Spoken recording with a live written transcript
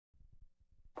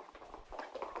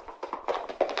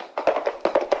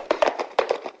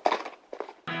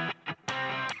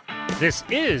This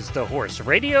is the Horse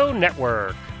Radio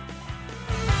Network.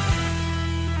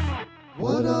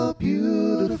 What a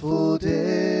beautiful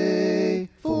day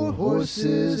for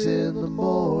horses in the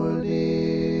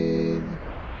morning.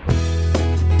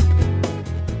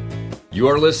 You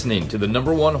are listening to the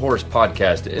 #1 horse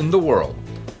podcast in the world.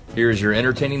 Here's your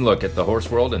entertaining look at the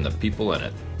horse world and the people in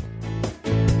it.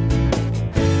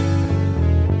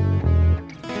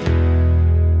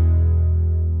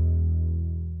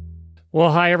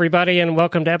 Well, hi, everybody, and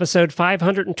welcome to episode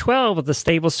 512 of the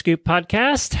Stable Scoop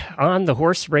podcast on the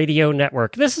Horse Radio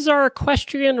Network. This is our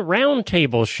Equestrian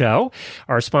Roundtable show.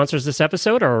 Our sponsors this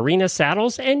episode are Arena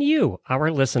Saddles and you, our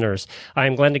listeners.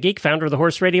 I'm Glenn the Geek, founder of the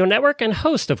Horse Radio Network and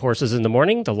host of Horses in the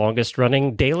Morning, the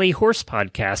longest-running daily horse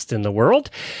podcast in the world.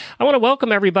 I want to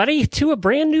welcome everybody to a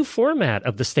brand new format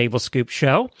of the Stable Scoop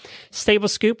show. Stable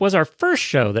Scoop was our first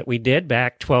show that we did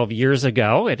back 12 years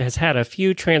ago. It has had a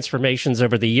few transformations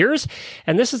over the years,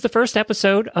 and this is the first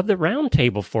episode of the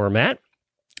Roundtable format.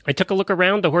 I took a look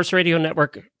around the Horse Radio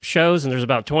Network shows, and there's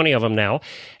about 20 of them now,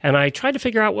 and I tried to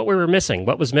figure out what we were missing,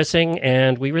 what was missing,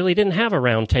 and we really didn't have a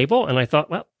roundtable, and I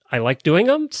thought, well, I like doing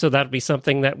them, so that'd be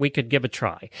something that we could give a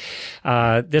try.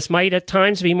 This might at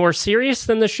times be more serious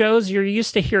than the shows you're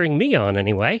used to hearing me on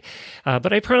anyway,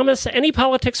 but I promise any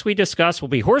politics we discuss will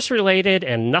be horse-related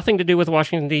and nothing to do with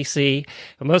Washington, D.C.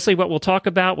 Mostly what we'll talk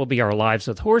about will be our lives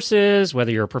with horses,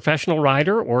 whether you're a professional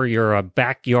rider or you're a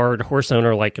backyard horse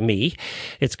owner like me.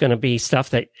 It's going to be stuff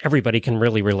that everybody can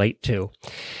really relate to.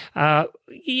 I'll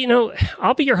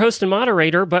be your host and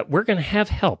moderator, but we're going to have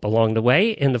help along the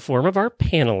way in the form of our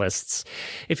panelists.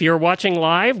 If you're watching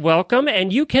live, welcome,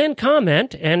 and you can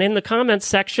comment. And in the comments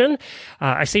section,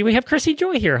 I see we have Chrissy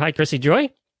Joy here. Hi, Chrissy Joy.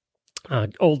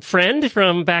 Old friend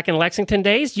from back in Lexington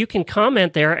days. You can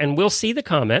comment there and we'll see the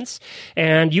comments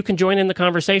and you can join in the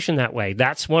conversation that way.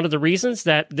 That's one of the reasons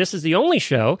that this is the only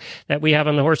show that we have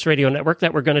on the Horse Radio Network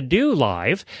that we're going to do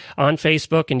live on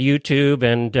Facebook and YouTube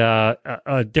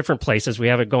and different places. We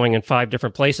have it going in 5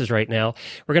 different places right now.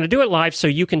 We're going to do it live so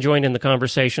you can join in the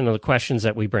conversation and the questions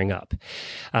that we bring up.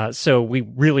 So we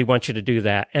really want you to do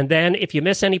that. And then if you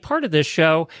miss any part of this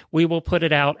show, we will put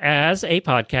it out as a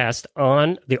podcast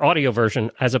on the audio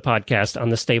version as a podcast on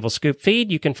the Stable Scoop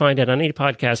feed. You can find it on any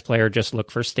podcast player. Just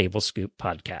look for Stable Scoop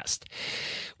Podcast.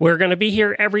 We're going to be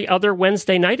here every other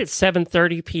Wednesday night at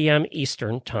 7:30 p.m.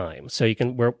 Eastern Time. So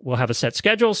we'll have a set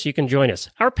schedule so you can join us.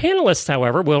 Our panelists,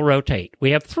 however, will rotate.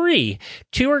 We have 3.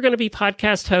 2 are going to be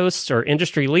podcast hosts or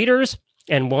industry leaders,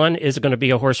 and 1 is going to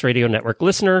be a Horse Radio Network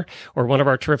listener or one of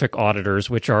our terrific auditors,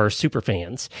 which are super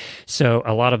fans. So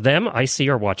a lot of them I see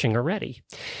are watching already.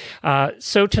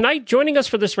 So tonight, joining us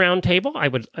for this roundtable,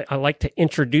 I like to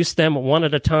introduce them one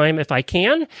at a time if I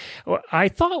can. I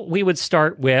thought we would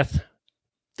start with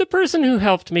the person who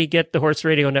helped me get the Horse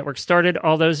Radio Network started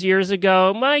all those years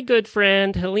ago, my good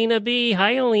friend, Helena B.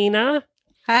 Hi, Helena.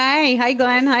 Hi,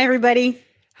 Glenn. Hi, everybody.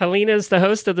 Helena is the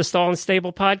host of the Stall and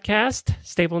Stable podcast.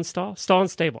 Stable and Stall? Stall and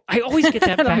Stable. I always get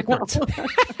that backwards.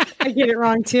 I get it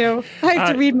wrong, too. I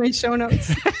have to read my show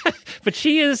notes. But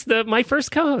she is my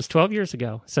first co-host 12 years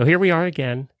ago. So here we are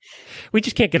again. We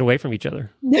just can't get away from each other.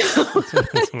 No.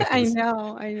 I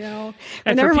know.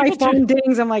 Whenever my phone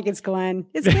dings, I'm like, it's Glenn.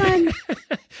 It's Glenn.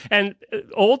 And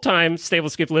old-time Stable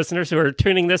Scoop listeners who are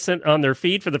tuning this on their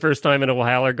feed for the first time in a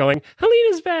while are going,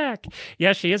 Helena's back.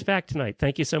 Yeah, she is back tonight.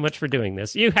 Thank you so much for doing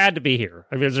this. You had to be here.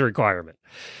 I mean, it was a requirement.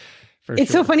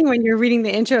 It's so funny when you're reading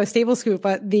the intro of Stable Scoop,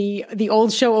 but the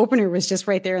old show opener was just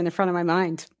right there in the front of my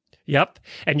mind. Yep.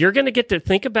 And you're going to get to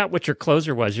think about what your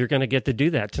closer was. You're going to get to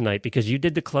do that tonight because you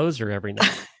did the closer every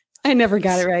night. I never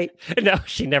got it right. No,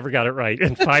 she never got it right.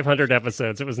 In 500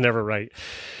 episodes, it was never right.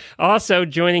 Also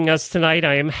joining us tonight,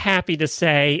 I am happy to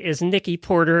say, is Nikki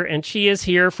Porter, and she is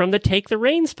here from the Take the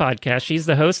Reins podcast. She's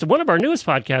the host of one of our newest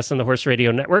podcasts on the Horse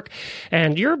Radio Network,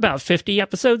 and you're about 50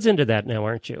 episodes into that now,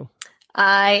 aren't you?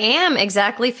 I am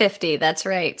exactly 50. That's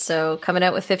right. So coming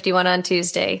out with 51 on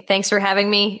Tuesday. Thanks for having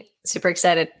me. Super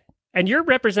excited. And you're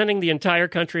representing the entire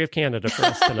country of Canada for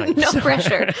us tonight. No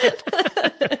pressure.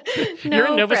 You're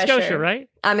in Nova Scotia, right?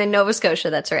 I'm in Nova Scotia.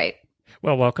 That's right.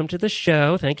 Well, welcome to the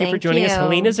show. Thank you for joining us.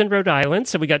 Helena's in Rhode Island,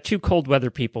 so we got 2 cold weather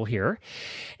people here.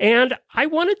 And I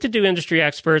wanted to do industry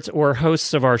experts or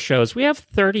hosts of our shows. We have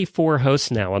 34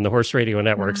 hosts now on the Horse Radio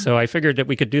Network, so I figured that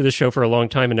we could do the show for a long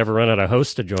time and never run out of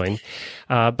hosts to join.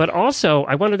 But also,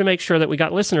 I wanted to make sure that we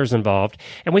got listeners involved.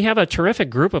 And we have a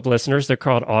terrific group of listeners. They're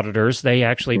called auditors. They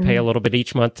actually pay a little bit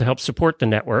each month to help support the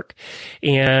network.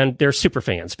 And they're super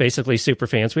fans, basically super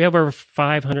fans. We have over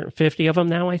 550 of them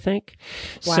now, I think.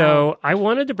 Wow. So I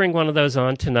wanted to bring one of those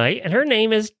on tonight, and her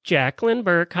name is Jaclyn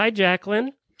Burke. Hi,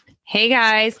 Jaclyn. Hey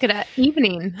guys, good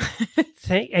evening.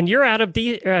 And you're out of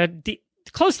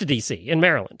close to DC in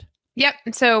Maryland. Yep.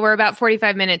 So we're about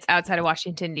 45 minutes outside of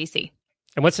Washington, DC.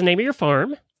 And what's the name of your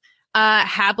farm?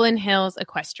 Hablin Hills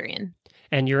Equestrian.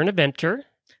 And you're an eventer.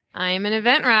 I'm an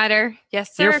event rider.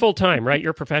 Yes, sir. You're full-time, right?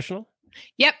 You're a professional?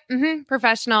 Yep.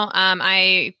 Professional.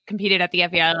 I competed at the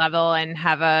FEI level and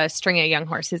have a string of young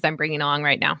horses I'm bringing along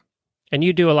right now. And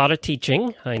you do a lot of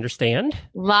teaching, I understand.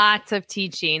 Lots of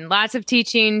teaching,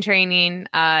 training.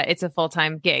 It's a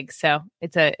full-time gig. So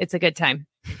it's a good time.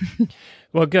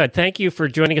 Well, good. Thank you for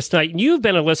joining us tonight. You've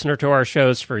been a listener to our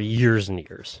shows for years and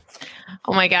years.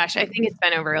 Oh my gosh. I think it's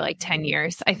been over like 10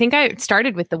 years. I think I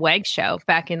started with the WEG show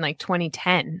back in like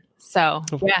 2010. So,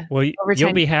 yeah. Well,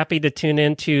 you'll be happy to tune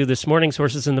into this morning's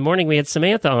Horses in the Morning. We had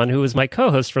Samantha on, who was my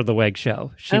co-host for the WEG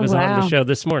show. She was on the show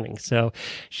this morning, so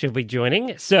she'll be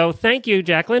joining. So thank you,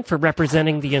 Jaclyn, for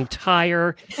representing the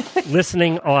entire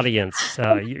listening audience.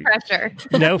 Pressure.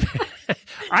 No,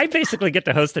 I basically get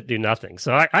to host it, do nothing.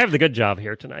 So I have the good job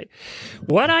here tonight.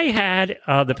 What I had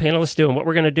the panelists do, and what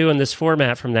we're going to do in this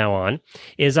format from now on,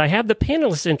 is I have the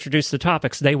panelists introduce the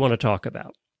topics they want to talk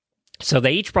about. So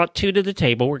they each brought 2 to the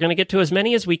table. We're going to get to as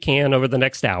many as we can over the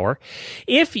next hour.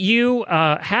 If you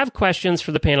have questions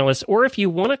for the panelists, or if you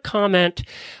want to comment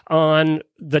on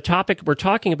the topic we're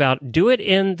talking about, do it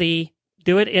in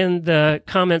the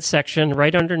comments section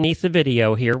right underneath the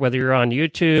video here, whether you're on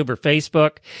YouTube or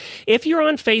Facebook. If you're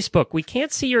on Facebook, we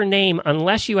can't see your name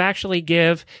unless you actually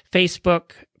give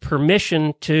Facebook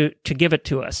permission to give it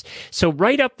to us. So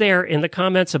right up there in the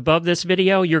comments above this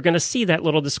video, you're going to see that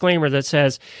little disclaimer that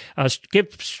says, give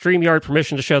StreamYard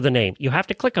permission to show the name. You have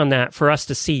to click on that for us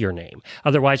to see your name.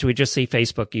 Otherwise, we just see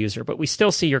Facebook user, but we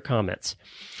still see your comments.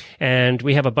 And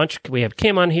we have we have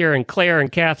Kim on here, and Claire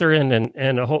and Catherine,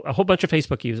 and a whole bunch of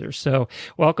Facebook users. So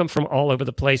welcome from all over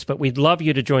the place, but we'd love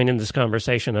you to join in this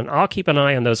conversation, and I'll keep an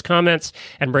eye on those comments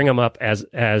and bring them up as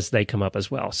they come up as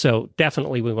well. So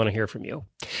definitely we want to hear from you.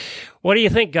 What do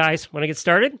you think, guys? Want to get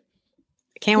started?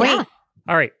 Can't wait.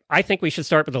 All right. I think we should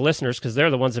start with the listeners because they're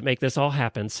the ones that make this all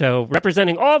happen. So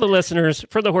representing all the listeners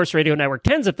for the Horse Radio Network,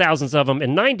 tens of thousands of them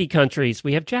in 90 countries,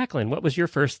 we have Jaclyn. What was your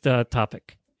first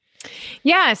topic?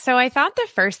 Yeah, so I thought the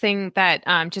first thing that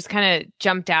just kind of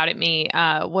jumped out at me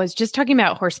was just talking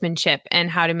about horsemanship and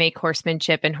how to make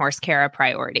horsemanship and horse care a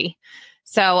priority.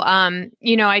 So,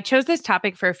 I chose this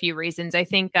topic for a few reasons. I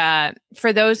think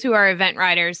for those who are event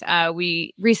riders,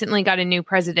 we recently got a new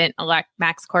president-elect,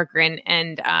 Max Corcoran,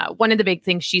 and one of the big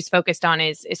things she's focused on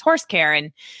is horse care.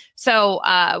 And so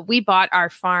we bought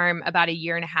our farm about a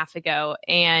year and a half ago,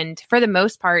 and for the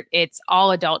most part, it's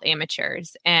all adult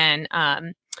amateurs. And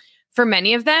for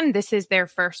many of them, this is their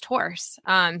first horse.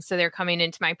 So they're coming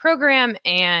into my program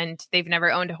and they've never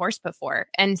owned a horse before.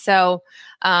 And so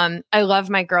I love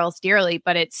my girls dearly,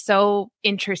 but it's so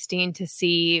interesting to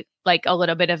see like a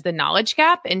little bit of the knowledge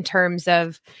gap in terms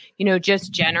of,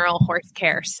 just general horse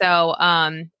care. So,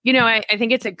 I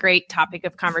think it's a great topic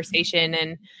of conversation.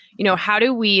 And, how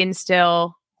do we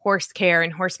instill horse care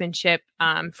and horsemanship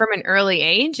from an early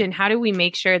age? And how do we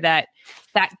make sure that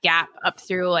gap up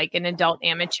through like an adult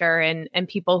amateur and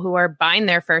people who are buying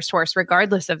their first horse,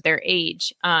 regardless of their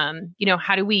age,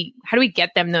 how do we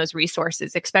get them those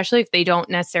resources, especially if they don't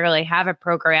necessarily have a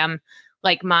program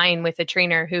like mine with a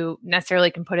trainer who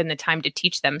necessarily can put in the time to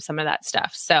teach them some of that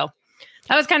stuff. So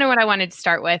that was kind of what I wanted to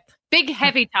start with. Big,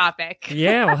 heavy topic.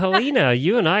 Yeah. Well, Helena,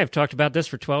 you and I have talked about this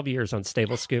for 12 years on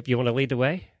Stable Scoop. You want to lead the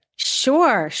way?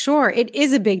 Sure. It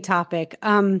is a big topic.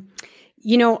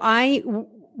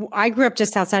 I grew up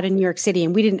just outside of New York City,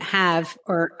 and we didn't have,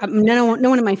 no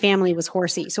one in my family was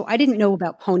horsey. So I didn't know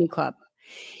about Pony Club.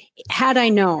 Had I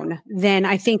known, then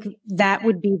I think that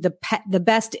would be the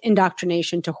best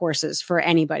indoctrination to horses for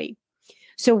anybody.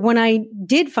 So when I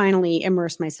did finally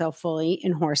immerse myself fully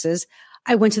in horses,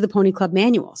 I went to the Pony Club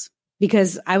manuals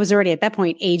because I was already at that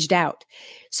point aged out.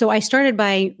 So I started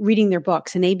by reading their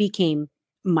books, and they became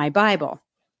my Bible.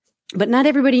 But not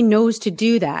everybody knows to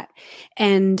do that.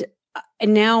 And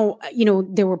now,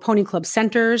 there were Pony Club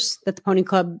centers that the Pony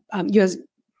Club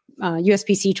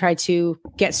USPC tried to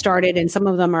get started, and some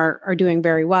of them are doing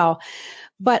very well.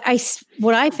 But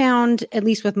what I found, at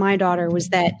least with my daughter, was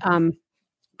that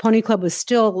Pony Club was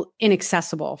still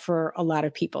inaccessible for a lot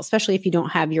of people, especially if you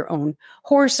don't have your own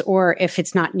horse or if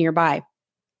it's not nearby.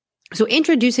 So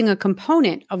introducing a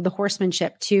component of the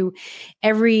horsemanship to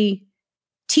every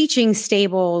teaching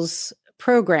stables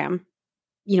program,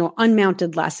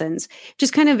 unmounted lessons,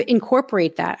 just kind of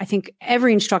incorporate that. I think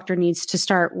every instructor needs to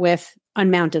start with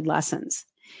unmounted lessons,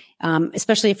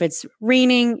 especially if it's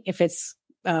raining, if it's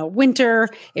winter,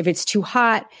 if it's too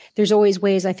hot. There's always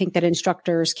ways I think that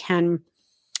instructors can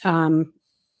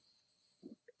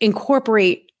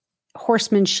incorporate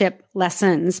horsemanship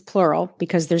lessons, plural,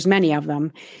 because there's many of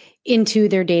them, into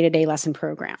their day-to-day lesson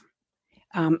program.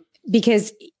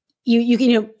 Because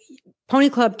you Pony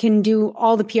Club can do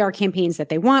all the PR campaigns that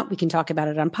they want. We can talk about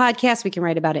it on podcasts. We can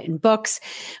write about it in books,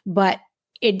 but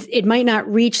it might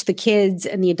not reach the kids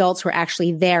and the adults who are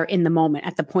actually there in the moment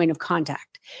at the point of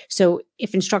contact. So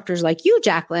if instructors like you,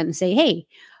 Jaclyn, say, hey,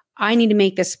 I need to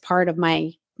make this part of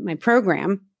my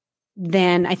program,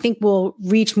 then I think we'll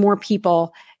reach more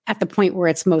people at the point where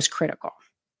it's most critical.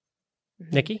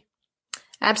 Nikki?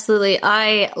 Absolutely.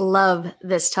 I love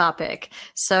this topic.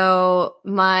 So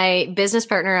my business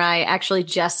partner and I actually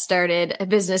just started a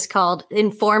business called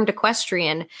Informed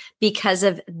Equestrian because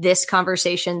of this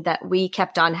conversation that we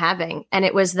kept on having. And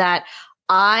it was that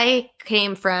I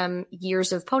came from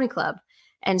years of Pony Club.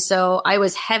 And so I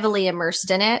was heavily immersed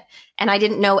in it and I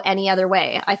didn't know any other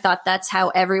way. I thought that's how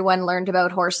everyone learned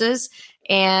about horses.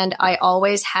 And I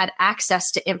always had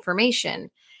access to information.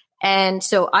 And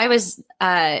so I was,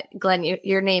 Glenn,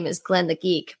 your name is Glenn the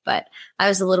Geek, but I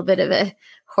was a little bit of a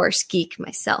horse geek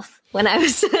myself when I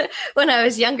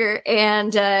was younger.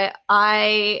 And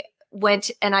I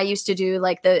went and I used to do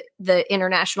like the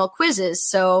international quizzes.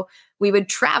 So we would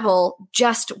travel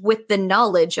just with the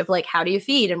knowledge of like, how do you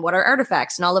feed and what are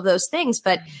artifacts and all of those things.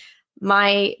 But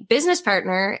my business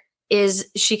partner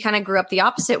she kind of grew up the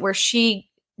opposite, where she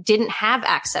didn't have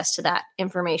access to that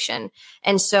information.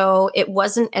 And so it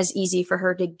wasn't as easy for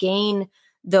her to gain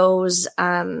those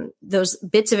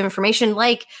bits of information.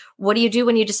 Like, what do you do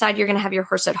when you decide you're going to have your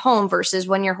horse at home versus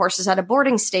when your horse is at a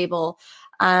boarding stable?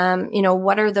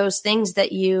 What are those things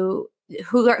that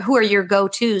who are your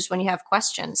go-tos when you have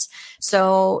questions?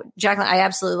 So Jaclyn, I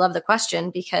absolutely love the question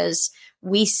because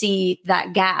we see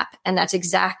that gap, and that's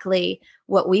exactly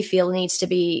what we feel needs to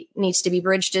be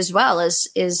bridged as well,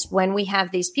 is when we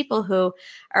have these people who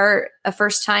are a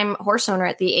first-time horse owner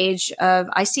at the age of,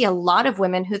 I see a lot of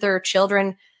women who their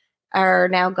children are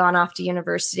now gone off to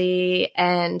university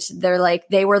and they're like,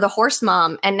 they were the horse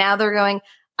mom. And now they're going,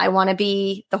 I want to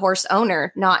be the horse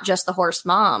owner, not just the horse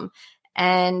mom.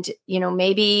 And,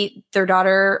 maybe their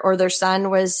daughter or their son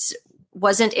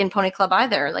wasn't in Pony Club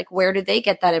either. Like, where did they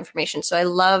get that information? So I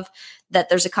love that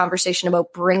there's a conversation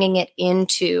about bringing it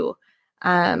into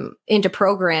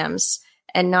programs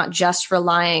and not just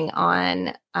relying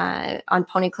on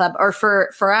Pony Club. Or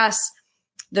for us,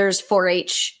 there's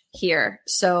 4-H here.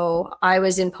 So I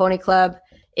was in Pony Club.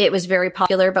 It was very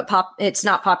popular, but it's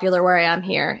not popular where I am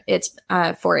here. It's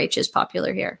 4-H is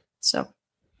popular here. So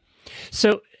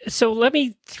let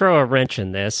me throw a wrench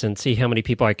in this and see how many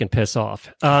people I can piss off.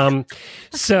 I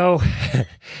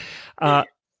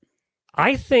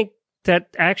think that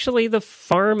actually the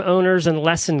farm owners and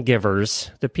lesson givers,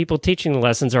 the people teaching the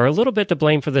lessons, are a little bit to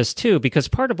blame for this too, because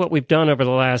part of what we've done over the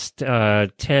last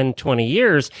 10, 20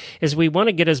 years is we want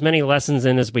to get as many lessons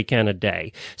in as we can a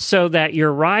day so that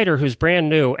your rider who's brand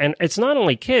new, and it's not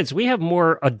only kids, we have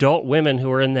more adult women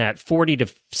who are in that 40 to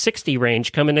 60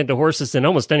 range coming into horses than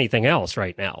almost anything else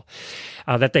right now.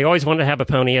 That they always wanted to have a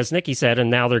pony, as Nikki said, and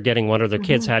now they're getting one, or their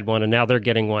kids had one, and now they're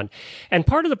getting one. And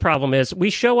part of the problem is we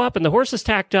show up and the horse is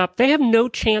tacked up. They have no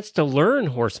chance to learn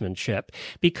horsemanship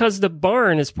because the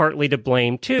barn is partly to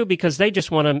blame too, because they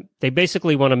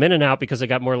basically want them in and out because they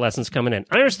got more lessons coming in.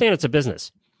 I understand it's a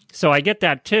business. So I get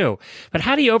that too. But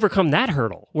how do you overcome that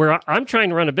hurdle where I'm trying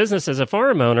to run a business as a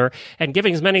farm owner and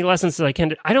giving as many lessons as I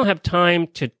can? I don't have time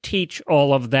to teach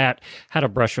all of that, how to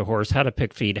brush a horse, how to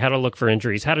pick feed, how to look for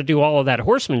injuries, how to do all of that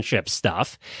horsemanship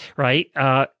stuff, right?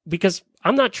 Because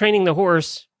I'm not training the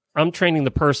horse, I'm training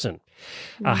the person,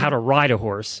 how to ride a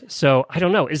horse. So I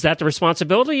don't know. Is that the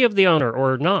responsibility of the owner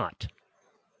or not?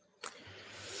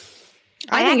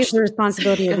 I think it's the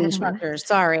responsibility of the instructors.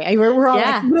 Sorry. We're all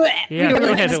like, bleh. Yeah,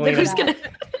 go ahead,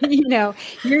 Helena.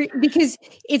 Because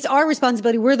it's our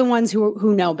responsibility. We're the ones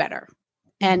who know better.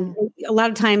 And a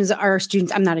lot of times our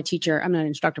students, I'm not a teacher, I'm not an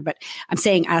instructor, but I'm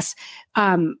saying us,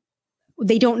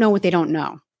 they don't know what they don't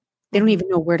know. They don't even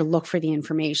know where to look for the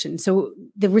information. So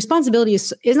the responsibility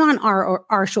is on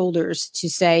our shoulders to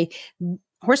say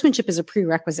horsemanship is a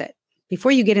prerequisite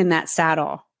before you get in that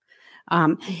saddle.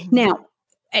 Now,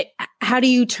 how do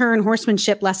you turn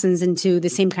horsemanship lessons into the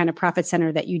same kind of profit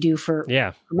center that you do for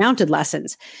mounted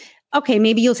lessons? Okay,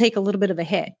 maybe you'll take a little bit of a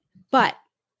hit, but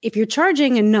if you're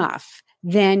charging enough,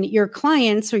 then your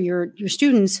clients or your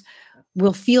students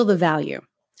will feel the value.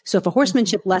 So if a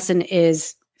horsemanship lesson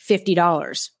is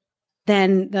 $50,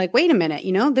 then they're like, wait a minute,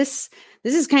 this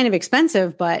is kind of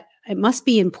expensive, but it must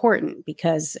be important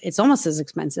because it's almost as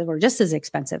expensive or just as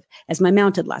expensive as my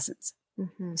mounted lessons.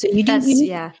 Mm-hmm. So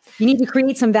you need to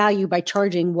create some value by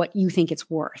charging what you think it's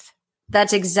worth.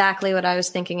 That's exactly what I was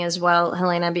thinking as well,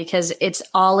 Helena, because it's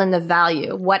all in the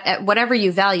value. Whatever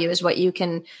you value is what you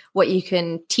can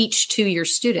teach to your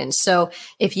students. So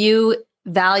if you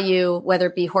value, whether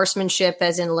it be horsemanship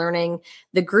as in learning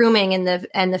the grooming and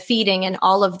the feeding and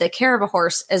all of the care of a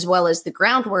horse, as well as the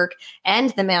groundwork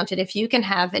and the mounted, if you can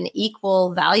have an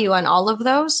equal value on all of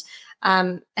those,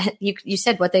 you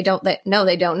said what they don't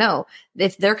know.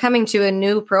 If they're coming to a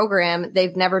new program,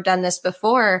 they've never done this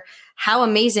before. How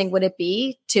amazing would it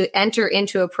be to enter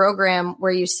into a program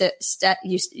where you're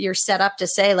set up to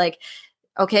say, like,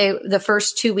 okay, the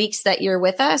first 2 weeks that you're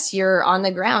with us, you're on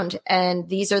the ground, and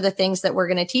these are the things that we're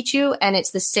going to teach you, and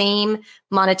it's the same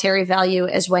monetary value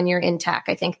as when you're in TAC.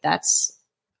 I think that's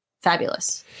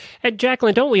fabulous. And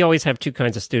Jaclyn, don't we always have two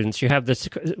kinds of students? You have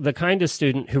the kind of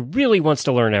student who really wants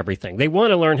to learn everything. They want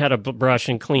to learn how to brush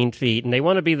and clean feet, and they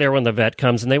want to be there when the vet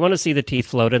comes, and they want to see the teeth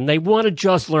float, and they want to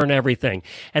just learn everything.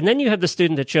 And then you have the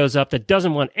student that shows up that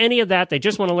doesn't want any of that. They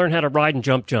just want to learn how to ride and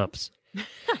jump jumps.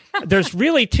 There's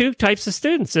really two types of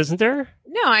students, isn't there?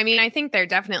 No, I mean, I think there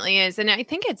definitely is. And I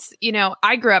think it's,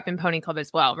 I grew up in Pony Club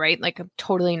as well, right? Like, I'm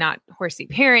totally not horsey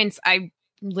parents. I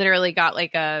literally got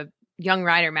like a Young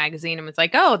Rider magazine and was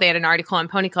like, oh, they had an article on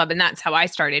Pony Club. And that's how I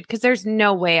started, because there's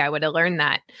no way I would have learned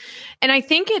that. And I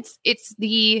think it's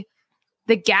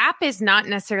the gap is not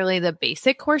necessarily the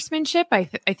basic horsemanship. I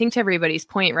think to everybody's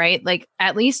point, right? Like,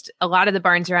 at least a lot of the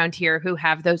barns around here who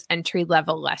have those entry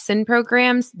level lesson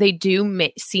programs, they do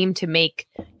seem to make,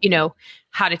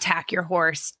 how to tack your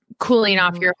horse, cooling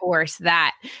off your horse.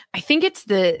 That I think it's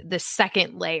the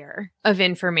second layer of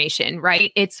information,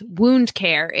 right? It's wound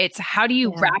care. It's how do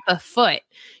you wrap a foot,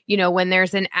 when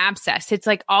there's an abscess. It's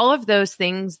like all of those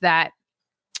things that,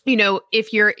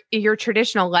 if you're your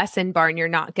traditional lesson barn, you're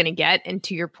not going to get. And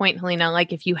to your point, Helena,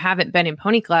 like, if you haven't been in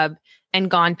Pony Club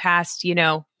and gone past,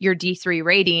 your D3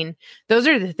 rating, those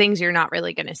are the things you're not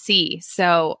really going to see.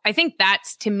 So I think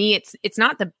that's, to me, it's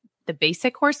not the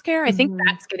basic horse care. I think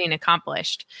that's getting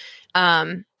accomplished.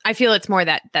 I feel it's more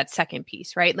that second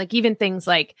piece, right? Like, even things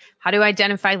like how to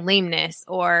identify lameness,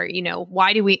 or,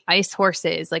 why do we ice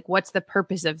horses? Like, what's the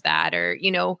purpose of that? Or,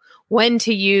 when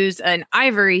to use an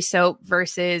ivory soap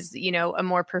versus, a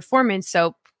more performance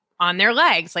soap on their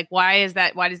legs. Like, why is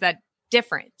that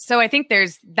different? So I think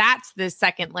that's the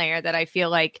second layer that I feel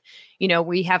like,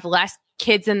 we have less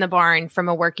kids in the barn from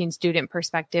a working student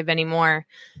perspective anymore.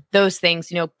 Those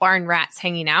things, barn rats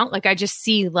hanging out. Like, I just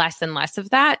see less and less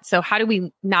of that. So how do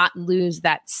we not lose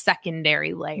that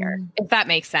secondary layer, if that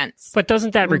makes sense? But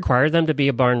doesn't that require them to be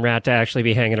a barn rat to actually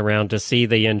be hanging around to see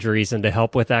the injuries and to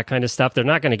help with that kind of stuff? They're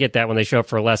not going to get that when they show up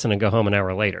for a lesson and go home an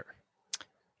hour later.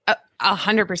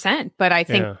 100%. But I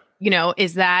think,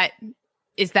 is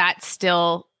that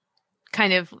still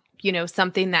kind of,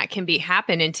 something that can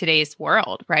happen in today's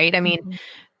world, right? I mean,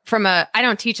 I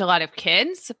don't teach a lot of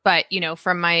kids, but,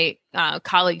 from my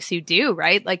colleagues who do,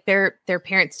 right? Like, their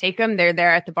parents take them, they're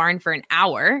there at the barn for an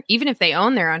hour, even if they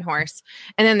own their own horse,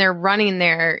 and then they're running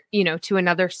there, to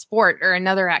another sport or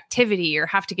another activity, or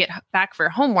have to get back for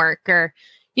homework, or,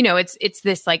 it's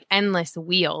this like endless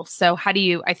wheel. So how do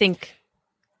you, I think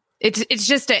it's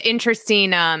just an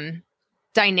interesting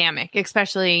dynamic,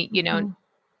 especially,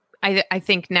 I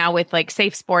think now with like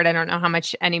Safe Sport, I don't know how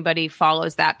much anybody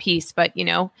follows that piece, but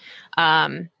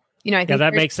I think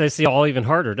that makes this all even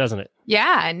harder, doesn't it?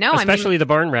 Yeah, no, especially the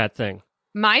barn rat thing.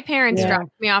 My parents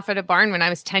dropped me off at a barn when I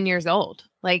was 10 years old.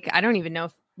 Like, I don't even know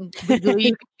if legally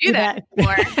you can do that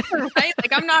anymore, right?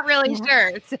 Like, I'm not really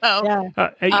sure. So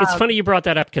it's funny you brought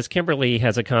that up, because Kimberly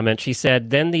has a comment. She said,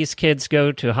 then these kids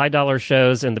go to high dollar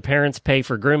shows and the parents pay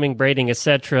for grooming, braiding,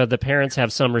 etc. The parents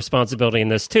have some responsibility in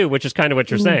this too, which is kind of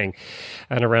what you're saying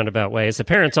in a roundabout way. Is the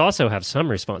parents also have some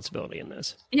responsibility in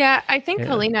this? Yeah, I think,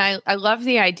 Helena, I love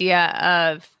the idea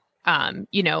of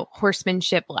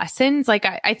horsemanship lessons. Like,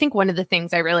 I think one of the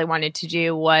things I really wanted to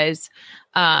do was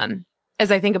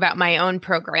as I think about my own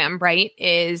program, right,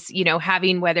 is,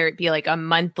 having, whether it be like a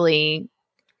monthly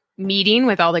meeting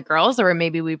with all the girls, or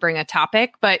maybe we bring a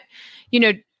topic, but,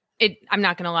 I'm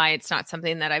not going to lie, it's not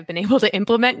something that I've been able to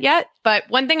implement yet. But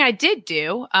one thing I did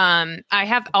do, I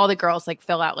have all the girls like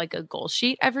fill out like a goal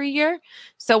sheet every year.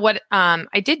 So what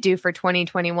I did do for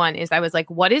 2021 is I was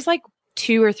like, what is like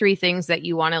 2 or 3 things that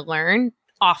you want to learn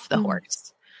off the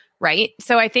horse? Right.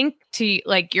 So I think, to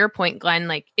like your point, Glenn,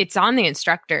 like, it's on the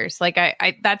instructors. Like,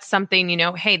 I that's something,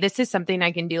 hey, this is something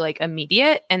I can do like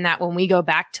immediate. And that when we go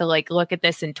back to like, look at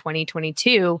this in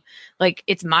 2022, like,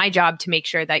 it's my job to make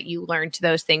sure that you learn to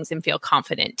those things and feel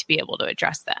confident to be able to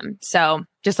address them. So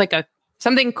just like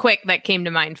something quick that came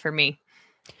to mind for me.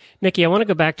 Nikki, I want to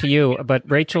go back to you, but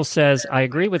Rachel says, I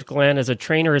agree with Glenn. As a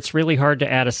trainer, it's really hard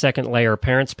to add a second layer.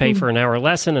 Parents pay for an hour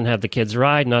lesson and have the kids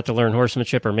ride, not to learn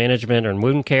horsemanship or management or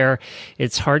wound care.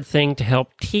 It's a hard thing to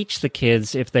help teach the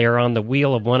kids if they are on the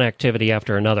wheel of one activity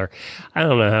after another. I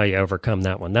don't know how you overcome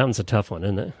that one. That one's a tough one,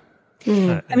 isn't it?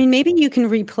 I mean, maybe you can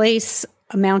replace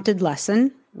a mounted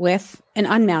lesson with an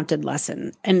unmounted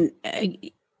lesson. And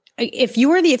if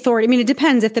you're the authority, I mean, it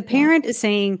depends. If the parent is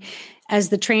saying, as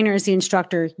the trainer, as the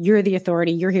instructor, you're the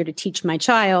authority, you're here to teach my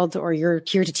child, or you're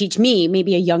here to teach me,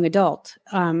 maybe a young adult,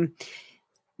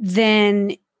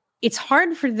 then it's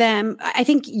hard for them. I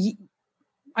think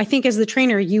as the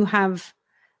trainer, you have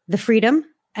the freedom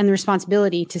and the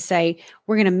responsibility to say,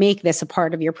 we're going to make this a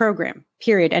part of your program,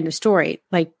 period, end of story.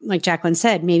 Like Jaclyn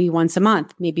said, maybe once a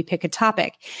month, maybe pick a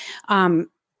topic. And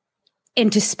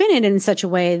to spin it in such a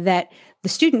way that the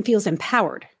student feels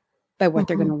empowered by what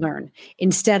they're going to learn,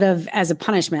 instead of as a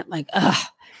punishment, like,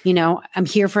 I'm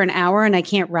here for an hour and I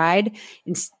can't ride.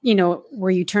 And, where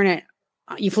you turn it,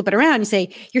 you flip it around and say,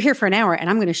 you're here for an hour and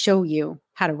I'm going to show you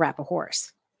how to wrap a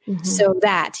horse so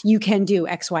that you can do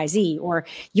X, Y, Z, or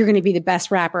you're going to be the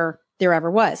best rapper there ever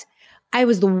was. I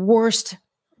was the worst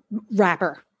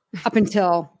rapper up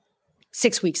until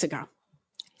 6 weeks ago.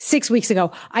 6 weeks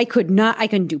ago, I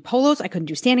couldn't do polos. I couldn't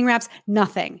do standing wraps,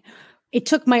 nothing. It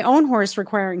took my own horse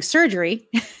requiring surgery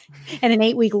and an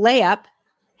 8-week layup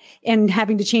and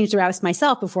having to change the routes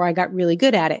myself before I got really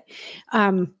good at it.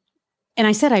 And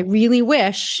I said, I really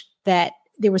wish that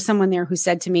there was someone there who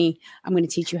said to me, I'm going to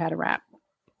teach you how to wrap,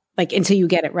 like, until you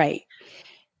get it right.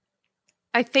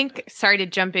 I think, sorry to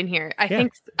jump in here. I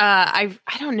think, I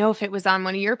don't know if it was on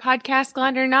one of your podcasts,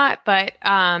 Glenn, or not, but,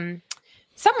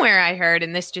 somewhere I heard,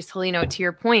 and this just, Helena, to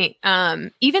your point,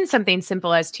 even something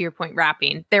simple as, to your point,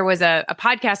 rapping. There was a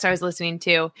podcast I was listening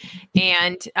to,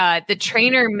 and the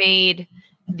trainer made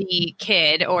the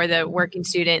kid or the working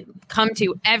student come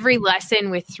to every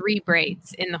lesson with 3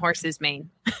 braids in the horse's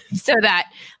mane so that,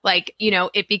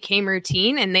 it became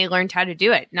routine and they learned how to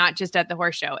do it, not just at the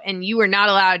horse show. And you were not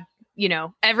allowed,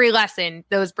 every lesson,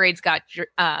 those braids got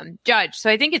judged.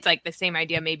 So I think it's like the same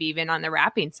idea, maybe even on the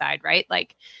rapping side, right?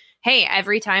 Like, hey,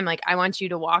 every time, I want you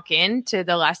to walk into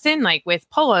the lesson, with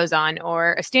polos on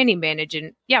or a standing bandage,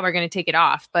 and we're going to take it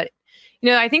off. But,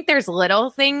 I think there's little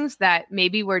things that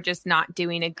maybe we're just not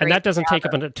doing a great And that doesn't take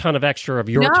up a ton of extra of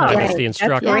your time as the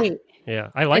instructor. Right. Yeah,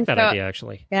 I like that idea,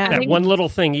 actually. Yeah. That one little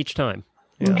thing each time.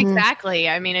 Yeah. Exactly.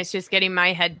 I mean, it's just getting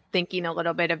my head thinking a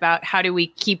little bit about how do we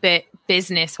keep it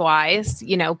business-wise,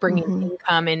 bringing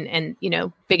income and,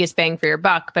 biggest bang for your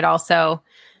buck, but also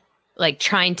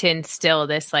trying to instill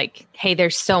this, hey,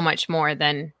 there's so much more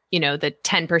than, the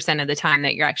 10% of the time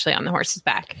that you're actually on the horse's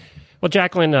back. Well,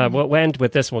 Jaclyn, we'll end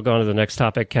with this and we'll go on to the next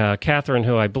topic. Catherine,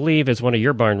 who I believe is one of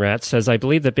your barn rats, says, I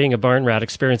believe that being a barn rat,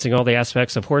 experiencing all the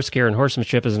aspects of horse care and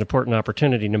horsemanship is an important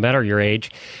opportunity, no matter your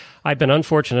age. I've been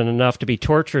unfortunate enough to be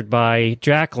tortured by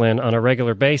Jaclyn on a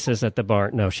regular basis at the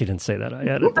barn. No, she didn't say that. I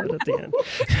added that at the end.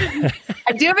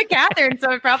 I do have a Catherine, so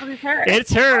it probably is her.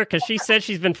 It's her, because she said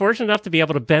she's been fortunate enough to be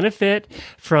able to benefit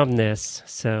from this.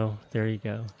 So there you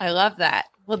go. I love that.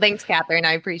 Well, thanks, Catherine.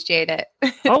 I appreciate it.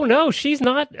 Oh, no, she's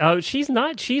not. She's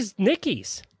not. She's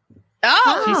Nikki's.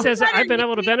 Oh, she says, I've been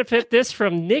able to benefit this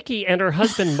from Nikki and her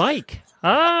husband, Mike.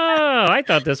 Oh, I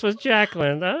thought this was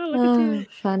Jaclyn. Oh, look at you.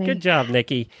 Funny. Good job,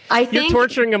 Nikki. You're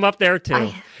torturing him up there,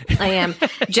 too. I am.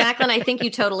 Jaclyn, I think you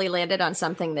totally landed on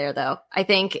something there, though. I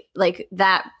think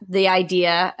the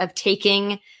idea of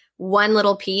taking one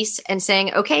little piece and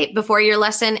saying, okay, before your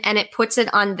lesson, and it puts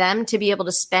it on them to be able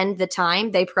to spend the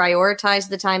time. They prioritize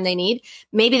the time they need.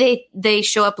 Maybe they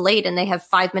show up late and they have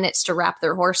 5 minutes to wrap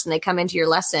their horse and they come into your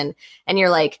lesson and you're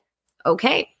like,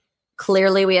 okay,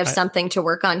 clearly we have something to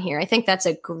work on here. I think that's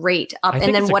a great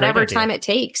and then whatever time it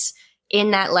takes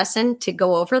in that lesson to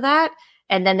go over that,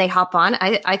 and then they hop on.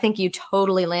 I think you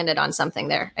totally landed on something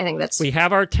there. I think we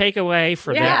have our takeaway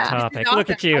for that topic. Awesome. Look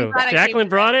at you. Jaclyn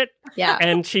brought it. Yeah.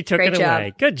 And she took it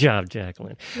away. Good job,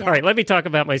 Jaclyn. Yeah. All right, let me talk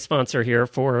about my sponsor here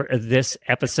for this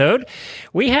episode.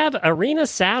 We have Arena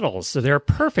saddles. So they're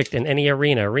perfect in any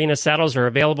arena. Arena saddles are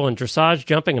available in dressage,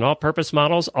 jumping, and all-purpose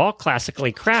models, all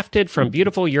classically crafted from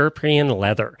beautiful European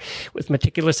leather. With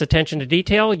meticulous attention to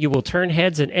detail, you will turn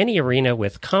heads in any arena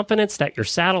with confidence that your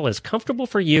saddle is comfortable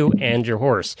for you and your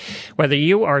horse. Whether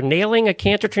you are nailing a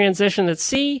canter transition at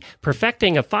sea,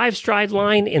 perfecting a 5-stride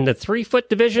line in the 3-foot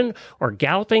division, or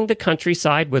galloping the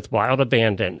countryside with wild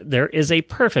abandon, there is a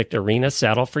perfect Arena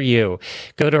saddle for you.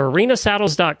 Go to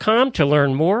arenasaddles.com to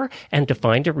learn more and to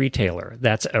find a retailer.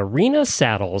 That's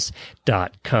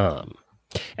arenasaddles.com.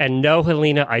 And no,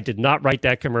 Helena, I did not write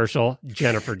that commercial.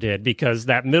 Jennifer did, because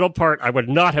that middle part I would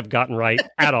not have gotten right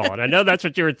at all. And I know that's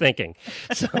what you were thinking.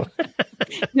 So,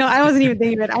 No, I wasn't even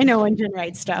thinking of it. I know when Jen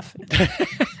writes stuff.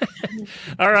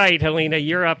 All right, Helena,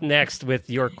 you're up next with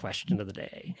your question of the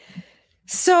day.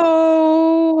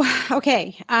 So,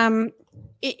 okay.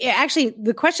 Actually,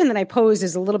 the question that I posed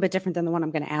is a little bit different than the one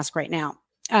I'm going to ask right now.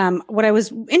 What I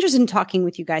was interested in talking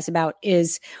with you guys about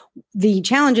is the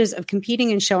challenges of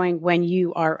competing and showing when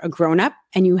you are a grown-up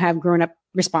and you have grown-up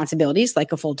responsibilities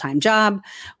like a full-time job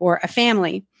or a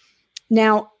family.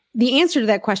 Now, the answer to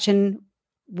that question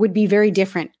would be very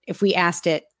different if we asked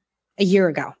it a year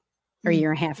ago or a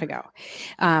year and a half ago.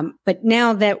 But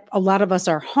now that a lot of us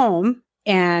are home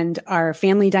and our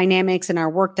family dynamics and our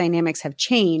work dynamics have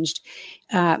changed,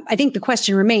 I think the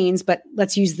question remains, but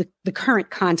let's use the current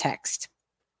context.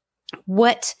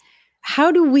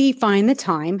 How do we find the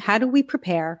time? How do we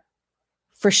prepare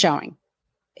for showing?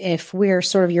 If we're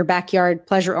sort of your backyard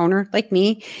pleasure owner like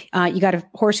me, you got a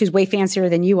horse who's way fancier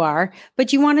than you are,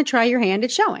 but you want to try your hand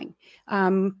at showing,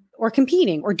 or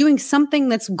competing, or doing something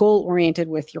that's goal oriented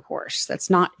with your horse that's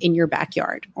not in your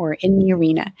backyard or in the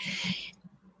arena.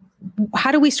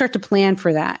 How do we start to plan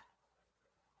for that?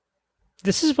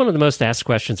 This is one of the most asked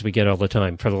questions we get all the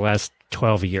time for the last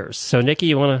 12 years. So, Nikki,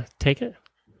 you want to take it?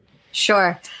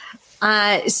 Sure.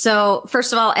 So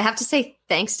first of all, I have to say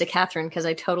thanks to Catherine, because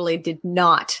I totally did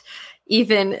not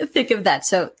even think of that.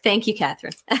 So thank you,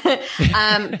 Catherine.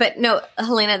 But no,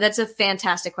 Helena, that's a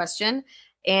fantastic question.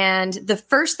 And the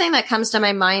first thing that comes to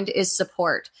my mind is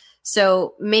support.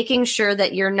 So making sure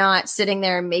that you're not sitting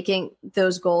there making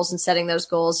those goals and setting those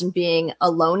goals and being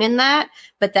alone in that,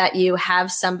 but that you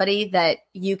have somebody that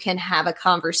you can have a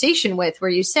conversation with where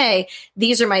you say,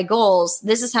 these are my goals.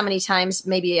 This is how many times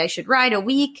maybe I should ride a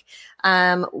week.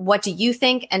 What do you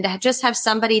think? And to just have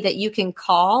somebody that you can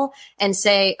call and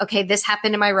say, okay, this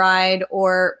happened in my ride,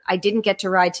 or I didn't get to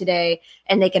ride today,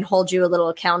 and they can hold you a little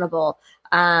accountable.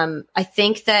 I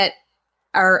think that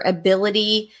our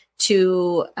ability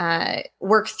to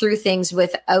work through things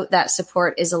without that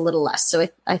support is a little less. So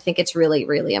I think it's really,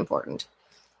 really important.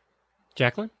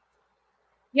 Jaclyn?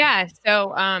 Yeah.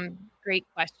 So great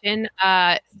question.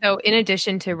 So in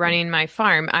addition to running my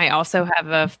farm, I also have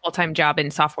a full-time job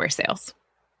in software sales.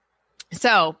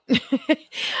 So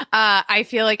I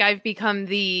feel like I've become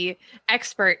the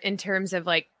expert in terms of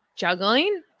like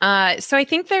juggling. So I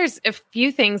think there's a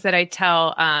few things that I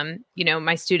tell,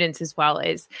 my students as well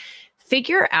is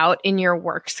figure out in your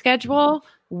work schedule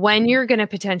when you're going to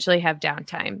potentially have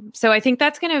downtime. So I think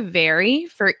that's going to vary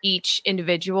for each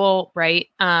individual, right?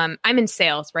 I'm in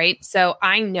sales, right? So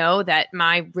I know that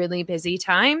my really busy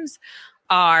times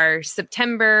are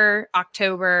September,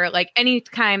 October, like any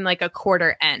time like a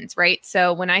quarter ends, right?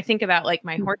 So when I think about like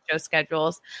my horse show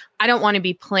schedules, I don't want to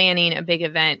be planning a big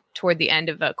event toward the end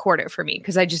of a quarter for me,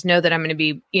 because I just know that I'm going to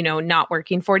be, not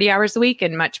working 40 hours a week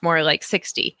and much more like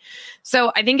 60.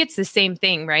 So I think it's the same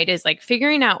thing, right? Is like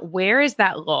figuring out where is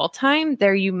that lull time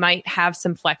there. You might have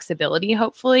some flexibility,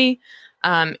 hopefully,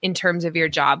 in terms of your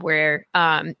job where,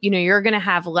 you're going to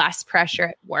have less pressure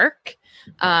at work.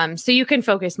 So you can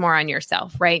focus more on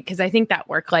yourself, right? Because I think that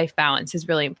work-life balance is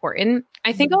really important.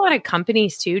 I think a lot of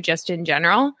companies too, just in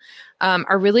general,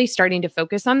 are really starting to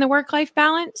focus on the work-life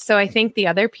balance. So I think the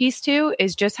other piece too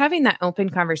is just having that open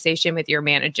conversation with your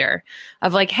manager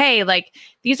of like, hey, like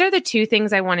these are the two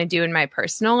things I want to do in my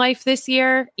personal life this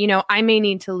year. I may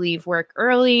need to leave work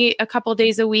early a couple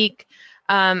days a week.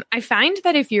 I find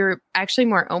that if you're actually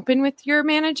more open with your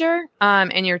manager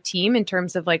and your team in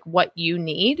terms of like what you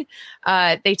need,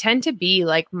 they tend to be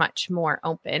like much more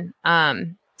open.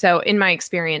 So in my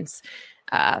experience,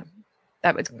 that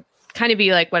would kind of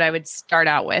be like what I would start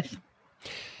out with.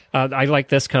 I like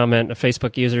this comment. A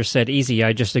Facebook user said, easy,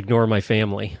 I just ignore my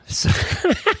family. So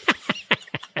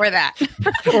Or that.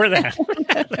 Or that.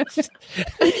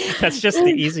 That's just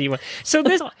the easy one. So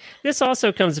this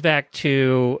also comes back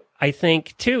to, I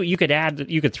think, too, you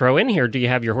could throw in here, do you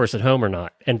have your horse at home or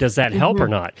not? And does that help or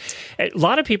not? A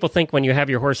lot of people think when you have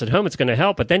your horse at home, it's going to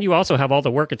help, but then you also have all the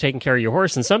work of taking care of your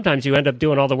horse. And sometimes you end up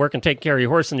doing all the work and taking care of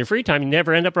your horse in your free time. You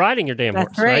never end up riding your damn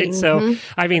horse, right? So,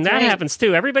 I mean, that happens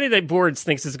too. Everybody that boards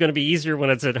thinks it's going to be easier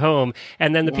when it's at home.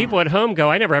 And then the people at home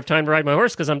go, I never have time to ride my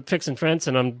horse because I'm fixing fence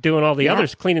and I'm doing all the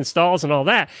others, cleaning stalls and all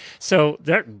that. So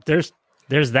there's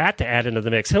that to add into the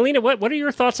mix. Helena, what are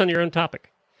your thoughts on your own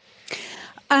topic?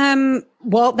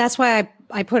 Well, that's why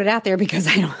I put it out there, because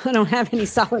I don't have any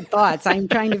solid thoughts. I'm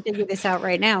trying to figure this out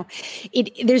right now.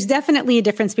 There's definitely a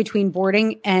difference between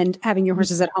boarding and having your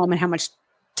horses at home and how much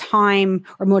time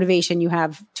or motivation you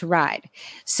have to ride.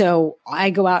 So I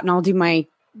go out and I'll do my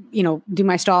do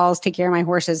my stalls, take care of my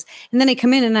horses. And then I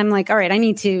come in and I'm like, all right, I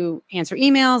need to answer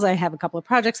emails. I have a couple of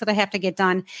projects that I have to get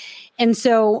done. And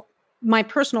so my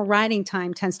personal riding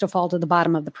time tends to fall to the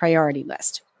bottom of the priority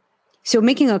list. So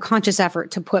making a conscious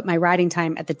effort to put my riding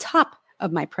time at the top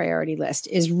of my priority list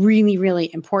is really, really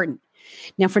important.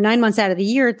 Now, for 9 months out of the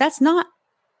year, that's not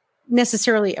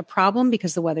necessarily a problem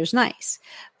because the weather's nice.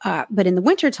 But in the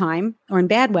wintertime or in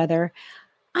bad weather,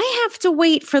 I have to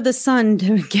wait for the sun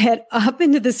to get up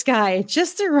into the sky at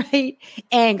just the right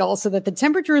angle so that the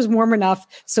temperature is warm enough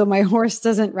so my horse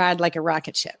doesn't ride like a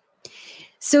rocket ship.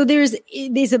 So there's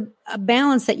a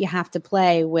balance that you have to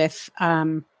play with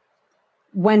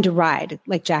when to ride,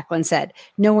 like Jaclyn said.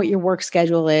 Know what your work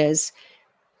schedule is.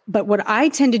 But what I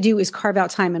tend to do is carve out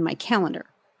time in my calendar,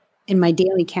 in my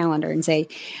daily calendar, and say,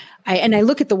 I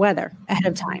look at the weather ahead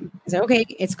of time. I say, okay,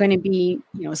 it's going to be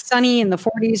sunny in the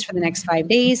 40s for the next 5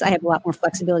 days. I have a lot more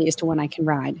flexibility as to when I can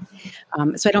ride.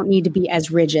 So I don't need to be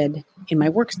as rigid in my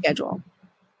work schedule.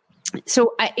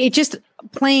 So it just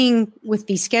playing with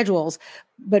these schedules,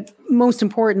 but most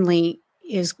importantly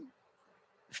is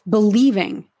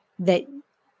believing that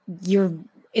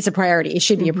it's a priority. It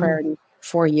should be a priority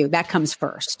for you. That comes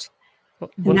first.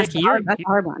 Well, that's Nikki, a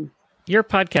hard one. Your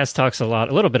podcast talks a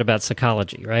little bit about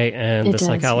psychology, right? And It the does,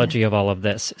 psychology of all of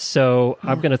this. So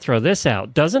I'm going to throw this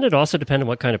out. Doesn't it also depend on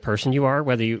what kind of person you are?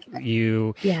 Whether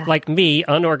you like me,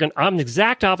 unorganized. I'm the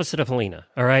exact opposite of Helena.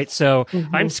 All right. So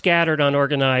I'm scattered,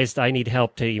 unorganized. I need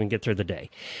help to even get through the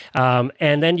day.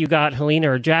 And then you got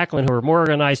Helena or Jaclyn, who are more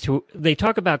organized, who they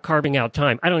talk about carving out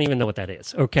time. I don't even know what that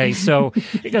is. Okay. So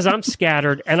because I'm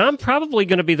scattered, and I'm probably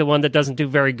going to be the one that doesn't do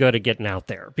very good at getting out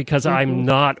there because I'm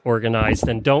not organized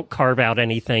and don't carve out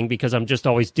anything because I'm just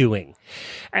always doing.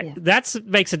 That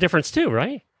makes a difference too,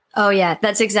 right? Oh yeah,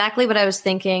 that's exactly what I was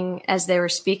thinking as they were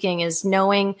speaking, is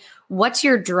knowing what's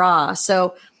your draw.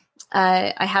 So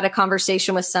I had a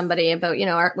conversation with somebody about,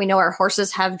 we know our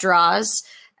horses have draws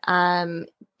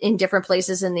in different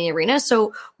places in the arena.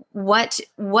 So what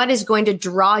is going to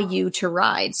draw you to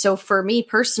ride? So for me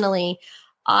personally,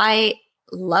 I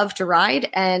love to ride,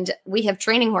 and we have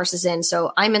training horses in.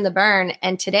 So I'm in the barn,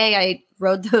 and today I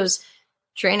rode those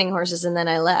training horses and then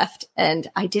I left, and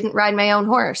I didn't ride my own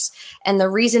horse. And the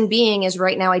reason being is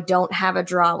right now I don't have a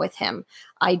draw with him.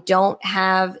 I don't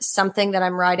have something that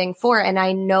I'm riding for. And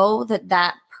I know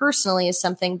that personally is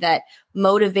something that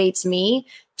motivates me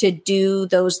to do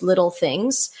those little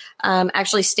things.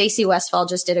 Actually, Stacey Westfall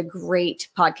just did a great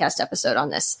podcast episode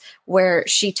on this, where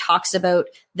she talks about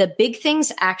the big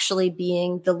things actually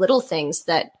being the little things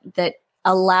that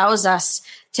allows us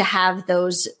to have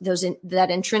that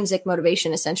intrinsic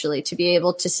motivation, essentially, to be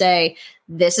able to say,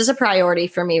 this is a priority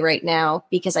for me right now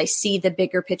because I see the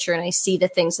bigger picture and I see the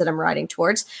things that I'm riding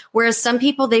towards. Whereas some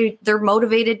people, they're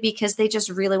motivated because they just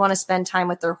really want to spend time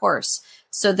with their horse.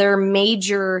 So their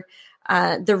major,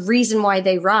 the reason why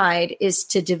they ride is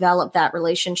to develop that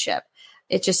relationship.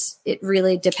 It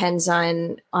really depends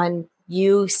on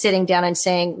you sitting down and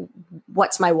saying,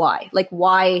 what's my why? Like,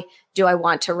 why do I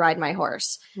want to ride my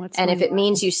horse? And if it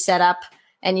means you set up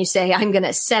and you say, I'm going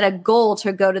to set a goal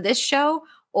to go to this show,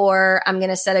 or I'm going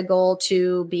to set a goal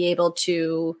to be able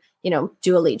to,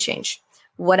 do a lead change,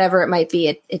 whatever it might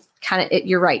be.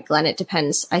 You're right, Glenn. It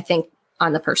depends, I think,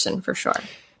 on the person for sure.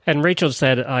 And Rachel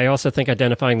said, I also think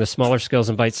identifying the smaller skills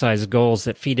and bite-sized goals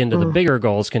that feed into the bigger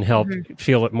goals can help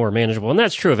feel it more manageable. And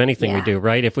that's true of anything we do,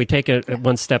 right? If we take it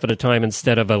one step at a time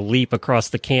instead of a leap across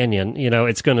the canyon,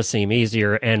 it's going to seem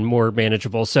easier and more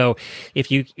manageable. So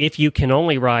if you can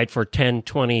only ride for 10,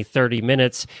 20, 30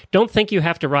 minutes, don't think you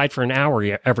have to ride for an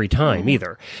hour every time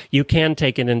either. You can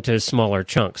take it into smaller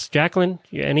chunks. Jaclyn,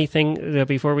 anything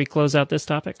before we close out this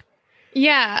topic?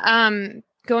 Yeah.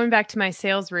 Going back to my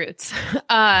sales roots,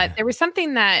 there was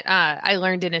something that I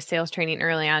learned in a sales training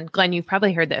early on. Glenn, you've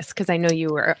probably heard this because I know you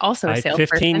were also a salesperson.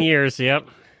 15 years, yep.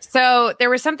 So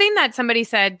there was something that somebody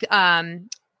said, and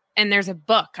there's a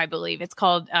book, I believe. It's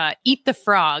called Eat the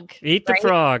Frog. Eat the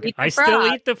frog. I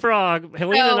still eat the frog.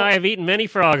 Helena and I have eaten many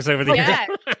frogs over the years.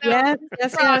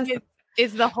 Yes. Frog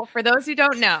is the whole, for those who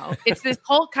don't know, it's this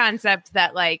whole concept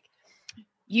that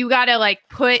you got to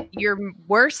put your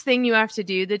worst thing you have to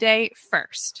do the day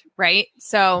first, right?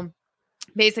 So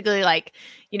basically while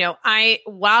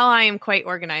I am quite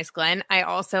organized, Glenn, I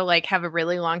also have a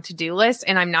really long to-do list,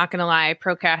 and I'm not going to lie,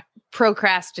 I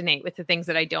procrastinate with the things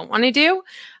that I don't want to do.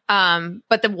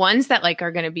 But the ones that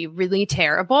are going to be really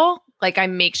terrible, I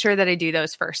make sure that I do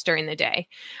those first during the day.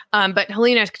 But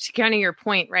Helena, to kind of your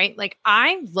point, right?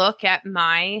 I look at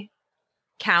my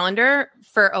calendar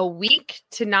for a week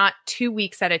to not 2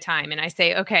 weeks at a time. And I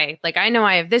say, okay, like I know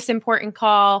I have this important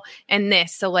call and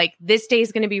this. So like this day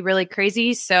is going to be really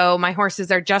crazy. So my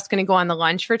horses are just going to go on the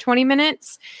lunge for 20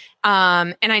 minutes.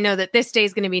 And I know that this day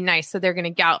is going to be nice. So they're going to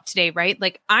gallop today, right?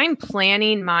 Like I'm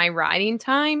planning my riding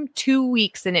time 2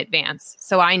 weeks in advance.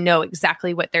 So I know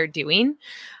exactly what they're doing.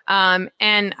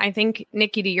 And I think,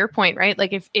 Nikki, to your point, right?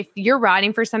 Like if you're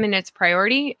riding for something that's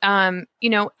priority,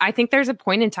 I think there's a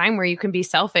point in time where you can be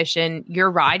selfish and your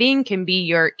riding can be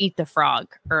your eat the frog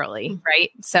early,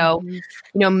 right? So,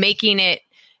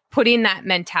 putting that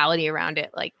mentality around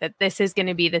it, like that this is going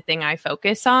to be the thing I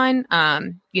focus on,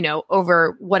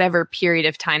 over whatever period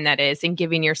of time that is, and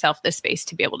giving yourself the space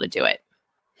to be able to do it.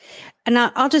 And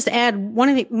I'll just add one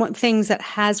of the things that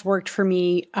has worked for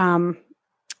me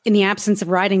in the absence of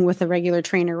riding with a regular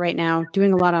trainer right now,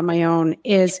 doing a lot on my own,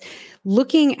 is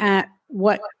looking at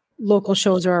what local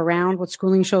shows are around, what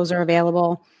schooling shows are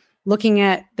available, looking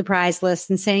at the prize list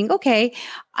and saying, okay,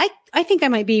 I think I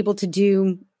might be able to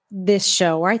do this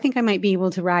show, or I think I might be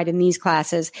able to ride in these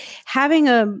classes. Having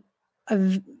a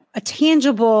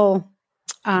tangible,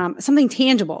 something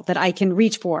tangible that I can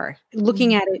reach for,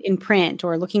 looking at it in print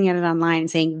or looking at it online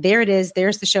and saying, there it is,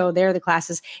 there's the show, there are the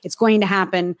classes. It's going to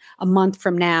happen a month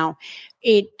from now.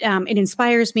 It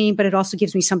inspires me, but it also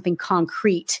gives me something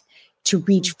concrete to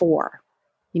reach for.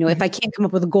 If I can't come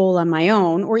up with a goal on my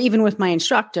own, or even with my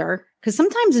instructor, because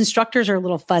sometimes instructors are a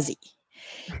little fuzzy,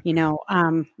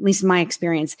 at least in my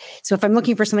experience. So if I'm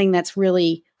looking for something that's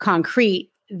really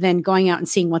concrete, then going out and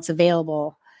seeing what's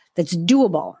available that's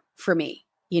doable for me.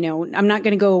 I'm not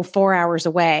going to go 4 hours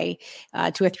away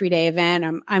to a 3-day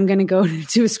event. I'm going to go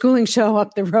to a schooling show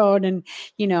up the road and,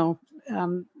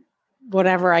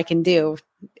 whatever I can do,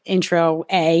 intro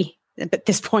A at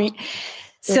this point.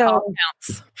 So all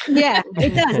counts. Yeah,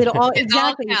 it does. It all It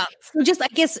exactly. all counts. So just, I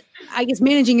guess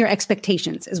managing your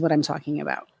expectations is what I'm talking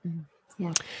about.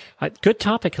 Yeah. Good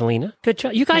topic, Helena. Good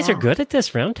job. You guys are good at this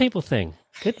roundtable thing.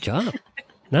 Good job.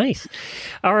 Nice.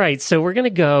 All right. So we're going to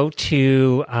go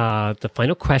to the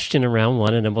final question in round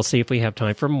one, and then we'll see if we have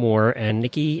time for more. And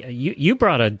Nikki, you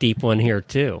brought a deep one here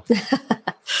too.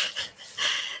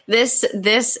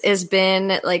 This has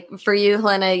been, like, for you,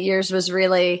 Helena, yours was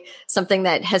really something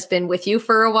that has been with you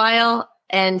for a while.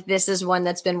 And this is one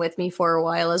that's been with me for a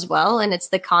while as well. And it's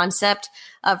the concept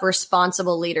of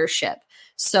responsible leadership.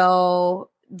 So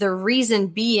the reason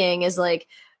being is, like,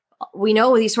 we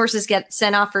know these horses get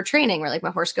sent off for training. We're like,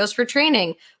 my horse goes for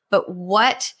training. But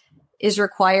what is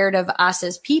required of us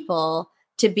as people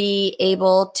to be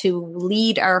able to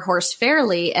lead our horse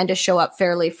fairly and to show up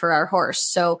fairly for our horse?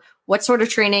 So what sort of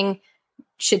training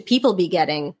should people be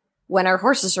getting when our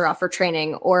horses are off for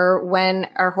training, or when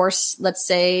our horse, let's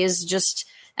say, is just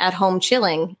at home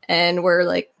chilling and we're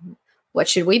like, what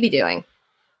should we be doing?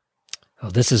 Oh,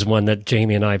 this is one that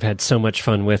Jamie and I have had so much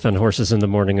fun with on Horses in the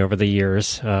Morning over the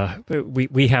years.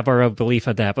 We have our own belief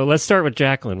of that. But let's start with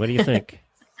Jaclyn. What do you think?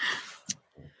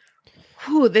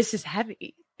 Ooh, this is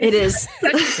heavy. It is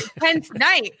such an intense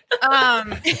night.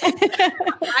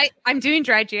 I'm doing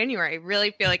dry January. I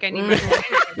really feel like I need that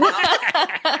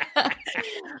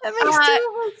makes two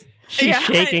of us. She's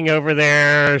shaking over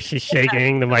there. She's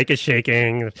shaking. The mic is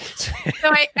shaking. So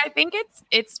I think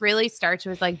it's really starts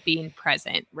with, like, being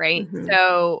present, right? Mm-hmm.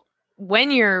 So when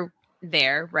you're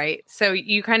there, right? So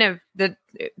you kind of,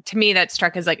 to me, that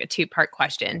struck as like a 2-part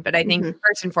question, but I think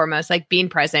first and foremost, like, being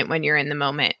present when you're in the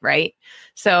moment, right?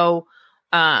 So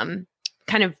kind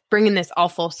of bringing this all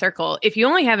full circle. If you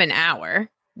only have an hour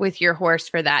with your horse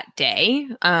for that day,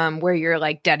 where you're,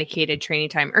 like, dedicated training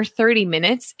time, or 30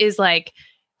 minutes is, like,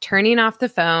 turning off the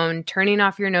phone, turning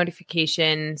off your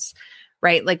notifications,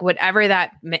 right? Like, whatever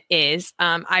that is.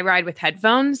 I ride with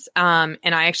headphones, and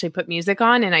I actually put music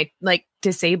on, and I, like,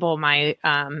 disable my,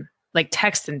 like,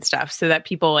 text and stuff so that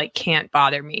people, like, can't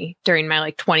bother me during my,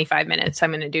 like, 25 minutes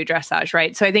I'm going to do dressage,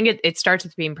 right? So I think it starts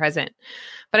with being present.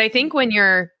 But I think when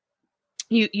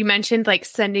you mentioned, like,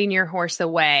 sending your horse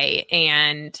away,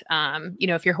 and,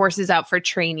 if your horse is out for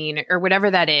training or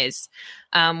whatever that is,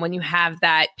 when you have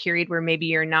that period where maybe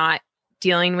you're not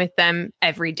dealing with them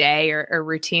every day or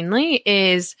routinely,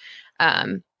 is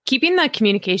keeping the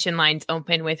communication lines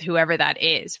open with whoever that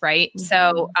is, right? Mm-hmm.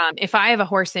 So if I have a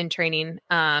horse in training,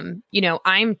 I'm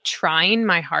trying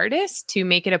my hardest to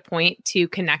make it a point to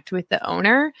connect with the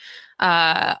owner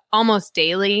almost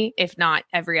daily, if not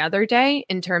every other day,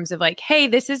 in terms of, like, hey,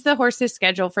 this is the horse's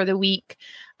schedule for the week.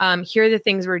 Here are the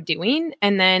things we're doing.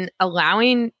 And then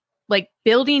allowing, like,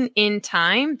 building in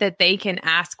time that they can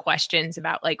ask questions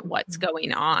about, like, what's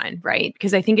going on, right?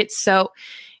 Because I think it's so,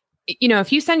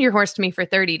 if you send your horse to me for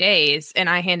 30 days and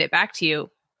I hand it back to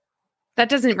you, that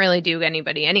doesn't really do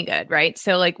anybody any good, right?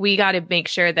 So like we got to make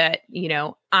sure that,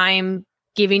 I'm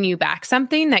giving you back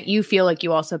something that you feel like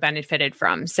you also benefited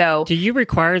from. So do you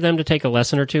require them to take a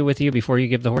lesson or two with you before you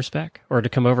give the horse back, or to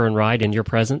come over and ride in your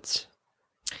presence?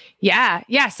 Yeah.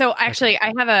 So actually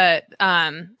I have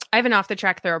an off the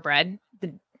track thoroughbred,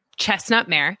 the chestnut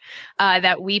mare,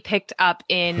 that we picked up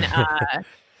in,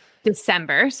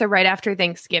 December, so right after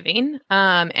Thanksgiving.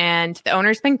 And the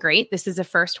owner's been great. This is a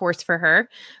first horse for her.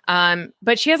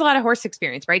 But she has a lot of horse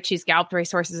experience, right? She's galloped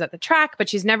race horses at the track, but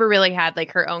she's never really had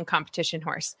like her own competition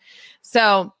horse.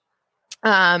 So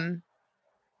I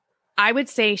would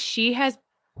say she has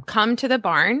come to the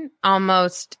barn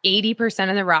almost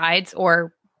 80% of the rides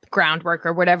or groundwork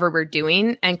or whatever we're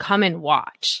doing and come and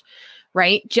watch,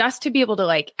 right? Just to be able to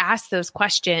like ask those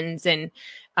questions and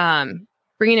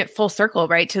bringing it full circle,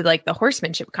 right, to like the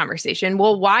horsemanship conversation.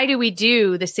 Well, why do we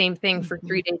do the same thing for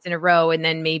 3 days in a row and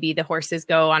then maybe the horses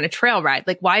go on a trail ride?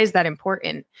 Like, why is that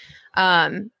important?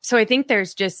 So I think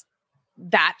there's just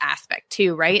that aspect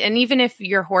too, right? And even if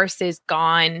your horse is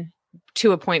gone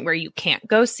to a point where you can't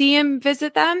go see him,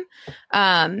 visit them,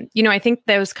 I think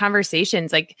those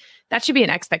conversations, like that should be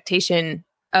an expectation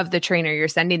of the trainer you're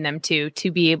sending them to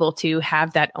be able to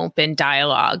have that open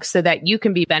dialogue so that you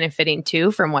can be benefiting too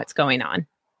from what's going on.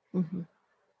 Mm-hmm.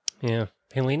 Yeah.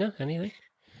 Helena, anything?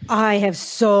 I have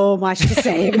so much to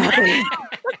say about it.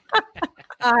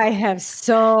 I have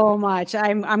so much.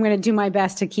 I'm going to do my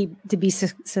best to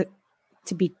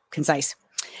be concise.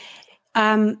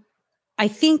 I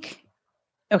think,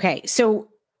 okay. So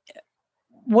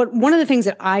one of the things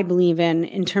that I believe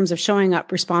in terms of showing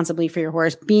up responsibly for your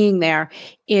horse, being there,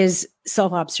 is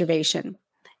self-observation,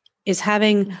 is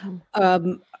having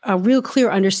a real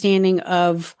clear understanding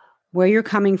of where you're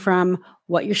coming from,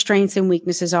 what your strengths and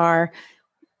weaknesses are,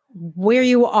 where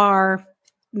you are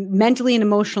mentally and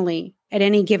emotionally at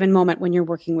any given moment when you're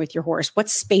working with your horse. What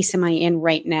space am I in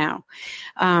right now?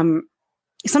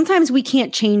 Sometimes we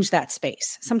can't change that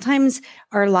space. Sometimes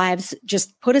our lives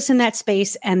just put us in that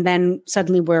space and then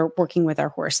suddenly we're working with our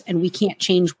horse and we can't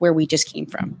change where we just came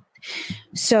from.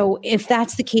 So if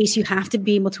that's the case, you have to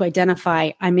be able to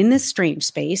identify, I'm in this strange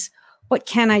space. What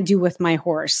can I do with my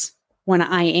horse when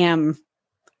I am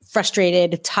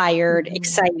frustrated, tired,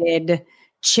 excited,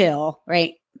 chill,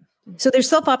 right? So there's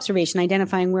self-observation,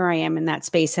 identifying where I am in that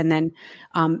space, and then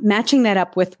matching that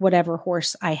up with whatever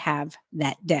horse I have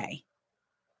that day.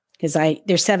 Because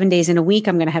there's 7 days in a week,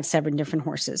 I'm going to have 7 different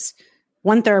horses.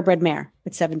 1 thoroughbred mare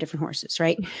with 7 different horses,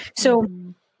 right? So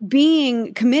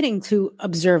committing to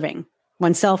observing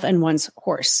oneself and one's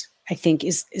horse, I think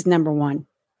is number one.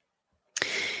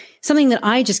 Something that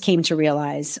I just came to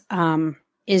realize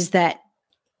is that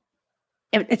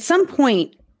at some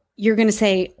point, you're going to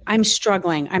say, I'm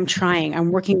struggling, I'm trying,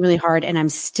 I'm working really hard, and I'm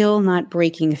still not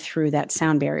breaking through that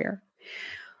sound barrier.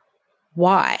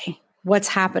 Why? What's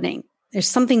happening? There's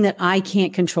something that I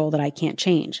can't control, that I can't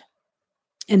change.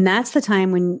 And that's the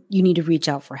time when you need to reach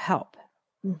out for help.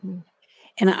 Mm-hmm.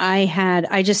 And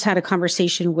I just had a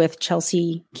conversation with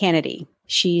Chelsea Kennedy.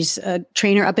 She's a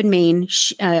trainer up in Maine.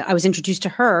 I was introduced to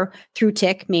her through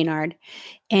Tick Maynard,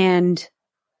 and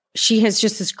she has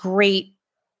just this great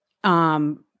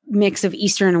mix of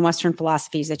Eastern and Western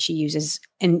philosophies that she uses.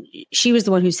 And she was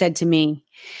the one who said to me,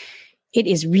 it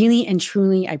is really and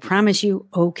truly, I promise you,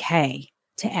 okay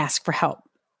to ask for help.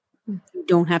 You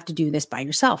don't have to do this by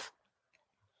yourself.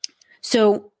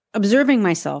 So observing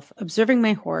myself, observing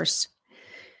my horse,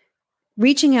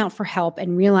 reaching out for help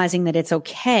and realizing that it's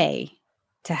okay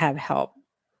to have help.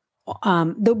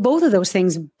 Both of those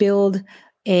things build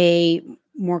a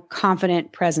more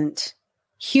confident, present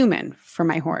human for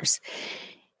my horse.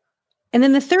 And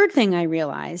then the third thing I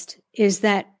realized is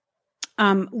that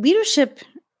leadership,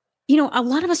 a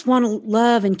lot of us want to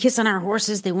love and kiss on our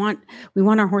horses. We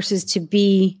want our horses to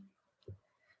be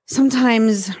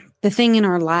sometimes the thing in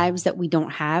our lives that we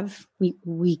don't have.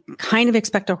 We kind of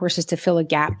expect our horses to fill a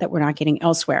gap that we're not getting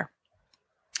elsewhere.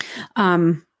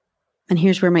 And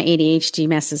here's where my ADHD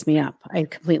messes me up. I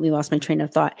completely lost my train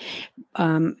of thought.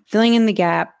 Filling in the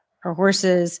gap, our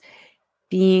horses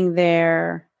being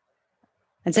there.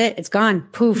 That's it. It's gone.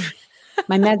 Poof.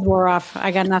 My meds wore off.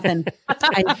 I got nothing.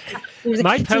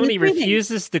 My pony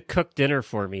refuses to cook dinner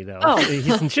for me, though. Oh.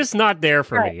 He's just not there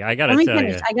for me. I got to tell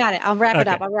you. I got it. I'll wrap it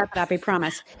up. I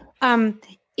promise.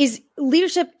 Is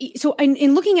leadership. So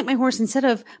in looking at my horse, instead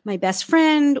of my best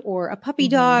friend or a puppy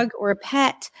dog or a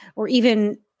pet or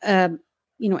even, an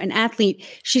athlete,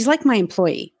 she's like my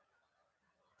employee.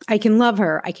 I can love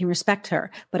her. I can respect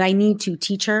her, but I need to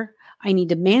teach her. I need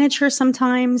to manage her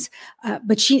sometimes,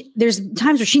 but there's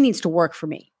times where she needs to work for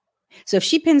me. So if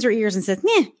she pins her ears and says,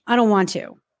 I don't want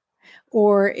to,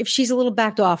 or if she's a little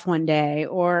backed off one day,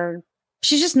 or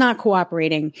she's just not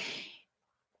cooperating,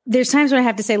 there's times when I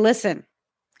have to say, listen,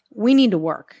 we need to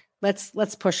work.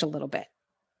 Let's push a little bit.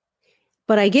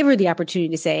 But I give her the opportunity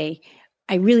to say,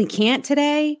 I really can't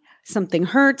today. Something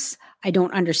hurts. I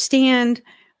don't understand.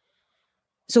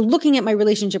 So looking at my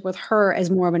relationship with her as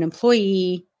more of an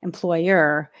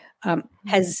employer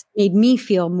has made me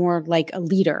feel more like a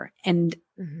leader, and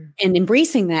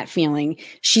embracing that feeling,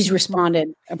 she's responded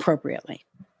appropriately.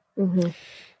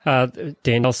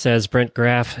 Danielle says, Brent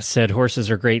Graff said,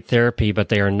 horses are great therapy, but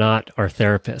they are not our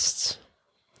therapists.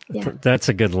 Yeah. That's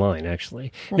a good line,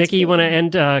 actually. That's Nikki, you want to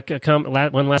end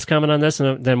one last comment on this,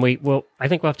 and then I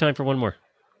think we'll have time for one more.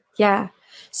 Yeah.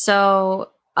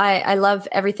 So I love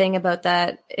everything about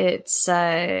that. It's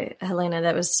Helena,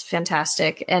 that was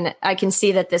fantastic, and I can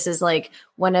see that this is like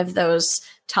one of those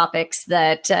topics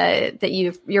that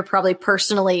you're probably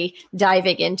personally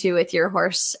diving into with your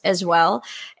horse as well.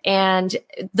 And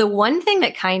the one thing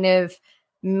that kind of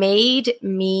made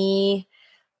me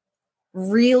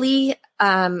really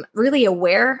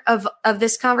aware of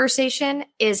this conversation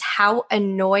is how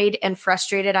annoyed and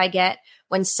frustrated I get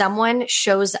when someone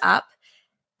shows up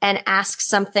and asks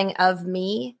something of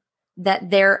me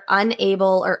that they're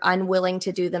unable or unwilling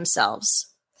to do themselves.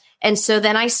 And so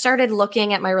then I started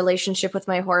looking at my relationship with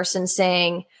my horse and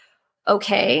saying,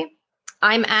 okay,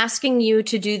 I'm asking you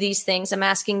to do these things. I'm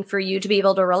asking for you to be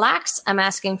able to relax. I'm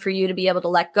asking for you to be able to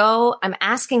let go. I'm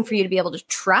asking for you to be able to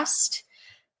trust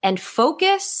and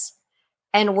focus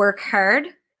and work hard.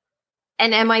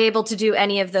 And am I able to do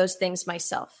any of those things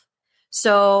myself?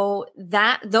 So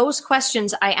those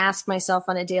questions I ask myself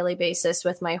on a daily basis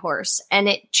with my horse, and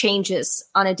it changes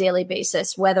on a daily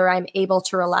basis, whether I'm able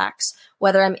to relax,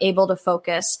 whether I'm able to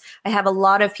focus. I have a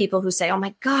lot of people who say, oh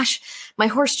my gosh, my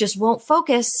horse just won't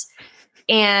focus.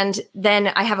 And then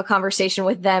I have a conversation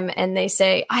with them and they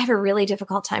say, I have a really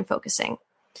difficult time focusing.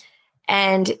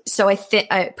 And so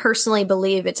I personally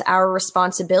believe it's our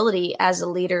responsibility as a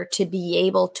leader to be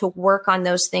able to work on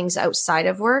those things outside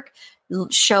of work,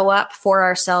 show up for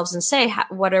ourselves and say,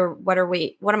 what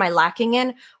am I lacking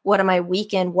in? What am I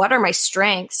weak in? What are my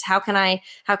strengths? How can I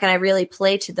really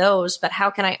play to those? But how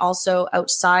can I also,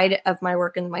 outside of my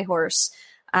work and my horse,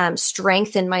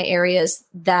 strengthen my areas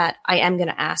that I am going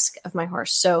to ask of my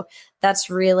horse? So that's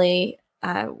really,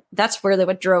 that's really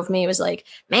what drove me. It was like,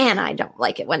 man, I don't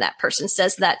like it when that person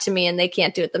says that to me and they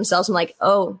can't do it themselves. I'm like,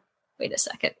 oh, wait a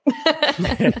second.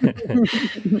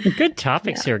 Good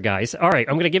topics here, guys. All right.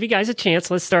 I'm going to give you guys a chance.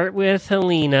 Let's start with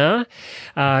Helena.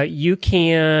 I'm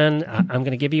going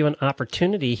to give you an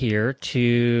opportunity here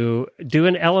to do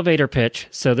an elevator pitch.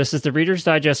 So this is the Reader's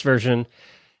Digest version,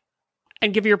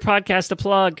 and give your podcast a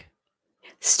plug.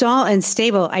 Stall and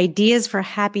Stable, ideas for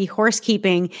happy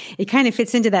horsekeeping. It kind of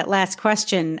fits into that last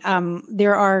question.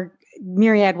 There are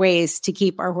myriad ways to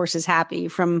keep our horses happy,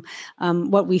 from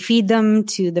what we feed them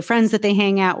to the friends that they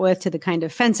hang out with to the kind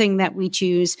of fencing that we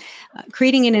choose,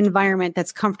 creating an environment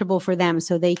that's comfortable for them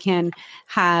so they can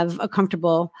have a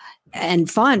comfortable and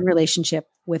fun relationship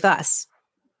with us.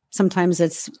 Sometimes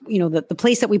it's, the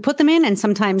place that we put them in, and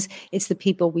sometimes it's the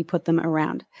people we put them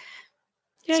around.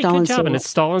 Yeah, good job. And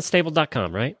it's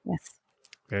stallandstable.com, right? Yes.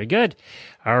 Very good.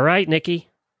 All right, Nikki.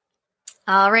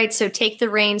 All right. So Take the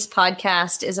Reins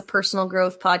podcast is a personal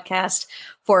growth podcast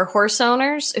for horse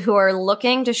owners who are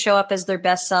looking to show up as their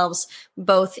best selves,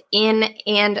 both in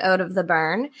and out of the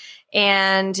barn,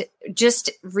 and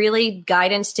just really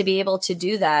guidance to be able to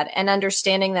do that, and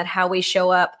understanding that how we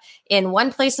show up in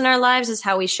one place in our lives is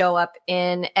how we show up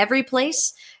in every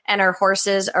place. And our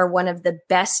horses are one of the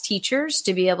best teachers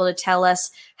to be able to tell us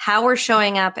how we're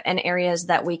showing up and areas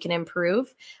that we can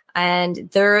improve. And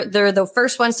they're the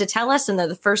first ones to tell us, and they're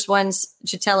the first ones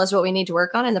to tell us what we need to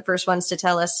work on, and the first ones to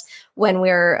tell us when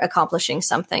we're accomplishing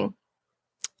something.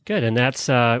 Good. And that's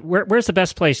where's the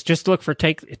best place? Just look for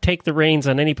Take the Reins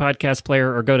on any podcast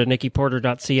player, or go to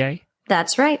nikkiporter.ca.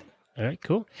 That's right. All right,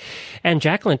 cool. And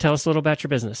Jaclyn, tell us a little about your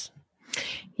business.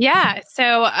 Yeah.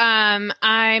 So I'm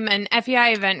an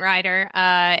FEI event rider,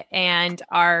 and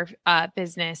our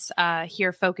business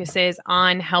here focuses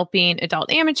on helping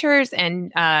adult amateurs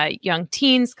and young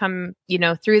teens come,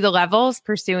 through the levels,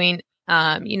 pursuing,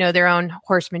 their own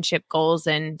horsemanship goals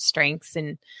and strengths.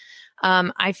 And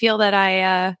I feel that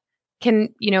I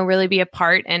can, really be a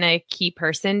part and a key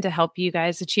person to help you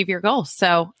guys achieve your goals.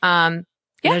 So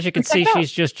yeah, as you can see,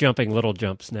 she's just jumping little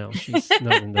jumps now. She's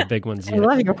not in the big ones yet. I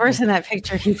love your horse in that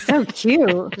picture. He's so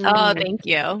cute. Oh, thank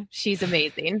you. She's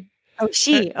amazing.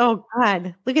 Oh,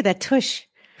 God. Look at that tush.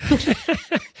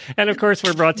 And of course,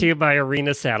 we're brought to you by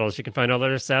Arena Saddles. You can find all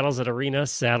other saddles at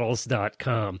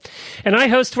arenasaddles.com. And I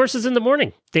host Horses in the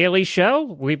Morning daily show.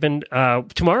 We've been,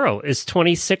 tomorrow is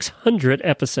 2,600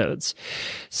 episodes.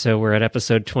 So we're at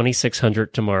episode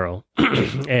 2,600 tomorrow.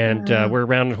 And we're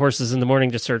around Horses in the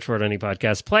Morning. Just search for it on any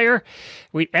podcast player.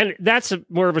 And that's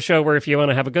more of a show where if you want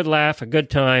to have a good laugh, a good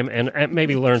time, and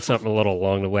maybe learn something a little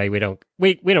along the way, we don't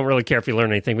really care if you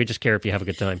learn anything. We just care if you have a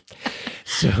good time.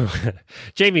 So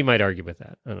Jamie might argue with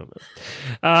that. I don't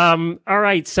know. All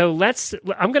right. So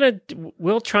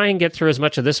we'll try and get through as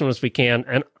much of this one as we can.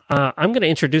 And I'm going to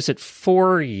introduce it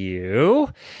for you.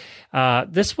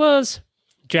 This was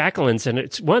Jaclyn's, and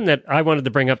it's one that I wanted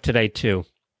to bring up today too.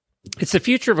 It's the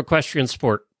future of equestrian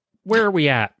sport. Where are we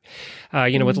at?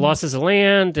 With losses of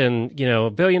land and,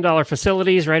 $1 billion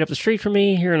facilities right up the street from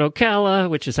me here in Ocala,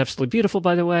 which is absolutely beautiful,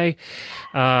 by the way.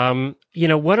 Where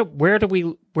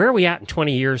are we at in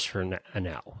 20 years from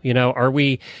now? Are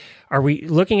we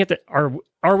looking at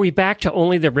are we back to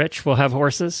only the rich will have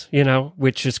horses,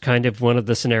 which is kind of one of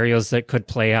the scenarios that could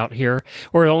play out here,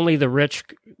 or only the rich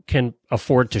can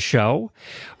afford to show?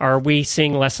 Are we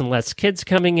seeing less and less kids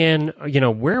coming in?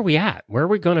 Where are we at? Where are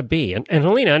we going to be? And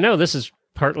Helena, I know this is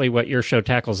partly what your show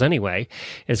tackles anyway,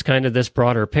 is kind of this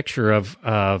broader picture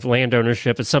of land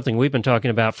ownership. It's something we've been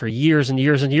talking about for years and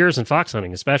years and years in fox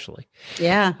hunting, especially.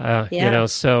 Yeah.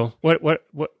 So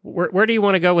where do you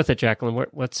want to go with it, Jaclyn?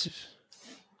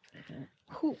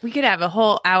 We could have a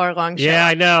whole hour-long show. Yeah,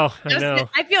 I know.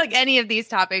 I feel like any of these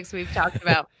topics we've talked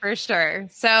about for sure.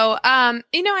 So, I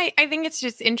think it's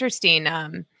just interesting.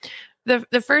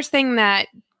 The first thing that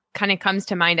kind of comes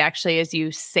to mind, actually, as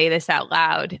you say this out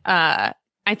loud, I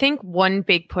think one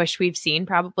big push we've seen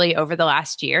probably over the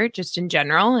last year, just in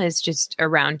general, is just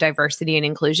around diversity and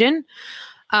inclusion.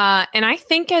 And I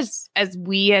think as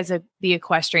the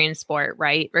equestrian sport,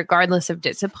 right, regardless of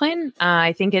discipline,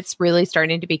 I think it's really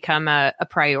starting to become a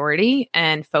priority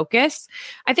and focus.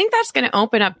 I think that's going to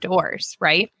open up doors,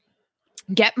 right?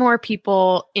 Get more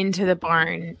people into the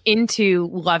barn, into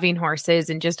loving horses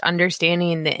and just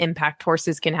understanding the impact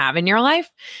horses can have in your life.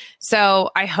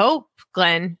 So I hope,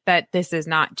 Glenn, that this is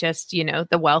not just, the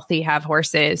wealthy have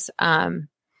horses.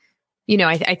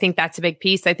 I think that's a big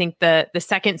piece. I think the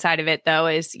second side of it, though,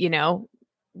 is,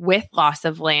 with loss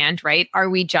of land, right? Are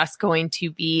we just going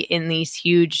to be in these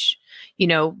huge,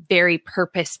 very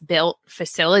purpose-built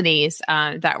facilities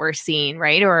that we're seeing,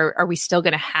 right? Or are we still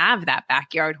going to have that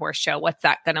backyard horse show? What's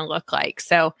that going to look like?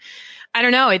 So I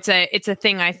don't know. It's a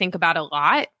thing I think about a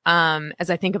lot as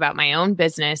I think about my own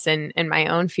business and my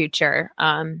own future.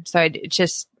 So it's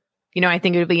just, I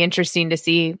think it would be interesting to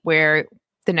see where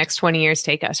the next 20 years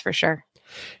take us for sure.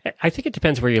 I think it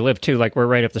depends where you live too. Like we're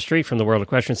right up the street from the World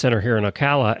Equestrian Center here in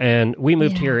Ocala, and we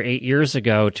moved here 8 years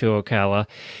ago to Ocala.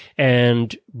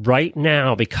 And right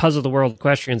now, because of the World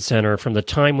Equestrian Center, from the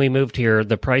time we moved here,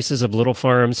 the prices of little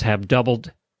farms have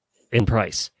doubled in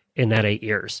price in that 8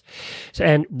 years.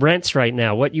 And rents right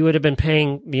now, what you would have been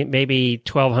paying maybe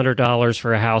 $1,200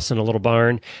 for a house and a little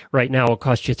barn, right now will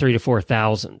cost you $3,000 to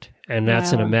 $4,000. And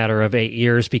that's in a matter of 8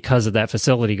 years because of that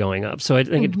facility going up. So I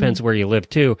think it depends where you live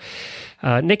too.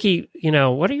 Nikki,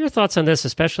 what are your thoughts on this?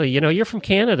 Especially, you're from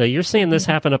Canada. You're seeing this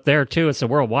happen up there too. It's a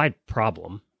worldwide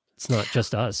problem. It's not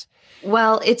just us.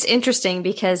 Well, it's interesting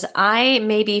because I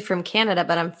may be from Canada,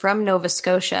 but I'm from Nova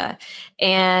Scotia,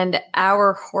 and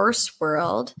our horse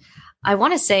world, I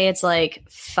want to say it's like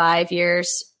 5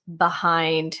 years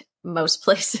behind most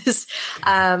places.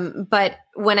 But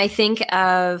when I think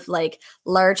of like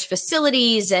large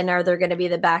facilities and are there going to be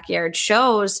the backyard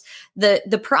shows,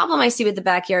 the problem I see with the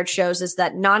backyard shows is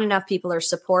that not enough people are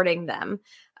supporting them.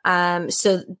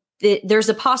 So there's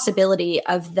a possibility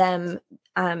of them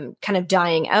kind of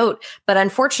dying out. But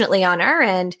unfortunately on our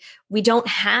end, we don't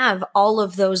have all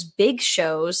of those big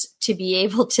shows to be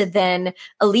able to then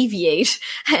alleviate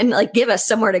and like give us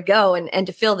somewhere to go and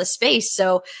to fill the space.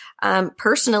 So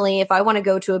personally, if I want to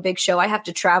go to a big show, I have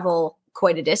to travel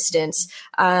quite a distance.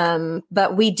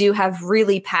 But we do have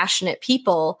really passionate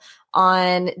people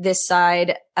on this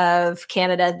side of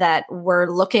Canada that we're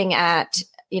looking at,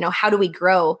 how do we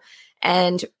grow?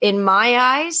 And in my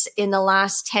eyes, in the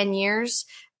last 10 years,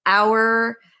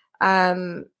 our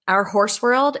horse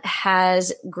world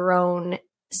has grown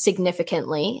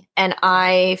significantly. And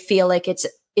I feel like it's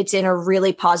in a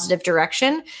really positive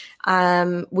direction.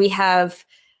 We have,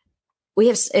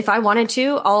 if I wanted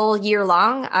to, all year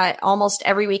long, almost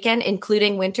every weekend,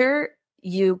 including winter,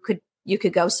 you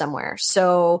could go somewhere.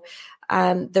 So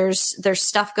there's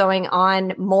stuff going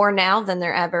on more now than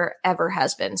there ever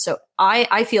has been. So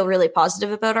I feel really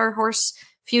positive about our horse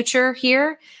future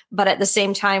here, but at the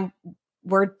same time,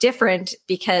 we're different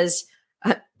because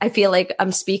I feel like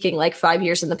I'm speaking like 5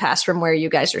 years in the past from where you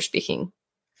guys are speaking,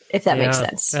 if that makes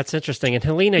sense. That's interesting. And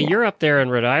Helena, you're up there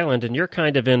in Rhode Island, and you're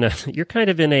kind of in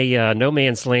a no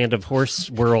man's land of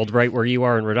horse world, right where you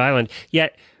are in Rhode Island.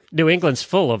 Yet New England's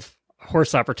full of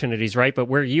horse opportunities, right? But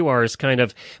where you are is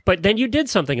but then you did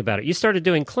something about it. You started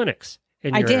doing clinics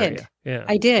in your area. Yeah.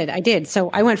 I did. So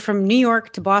I went from New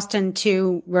York to Boston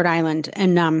to Rhode Island,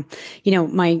 and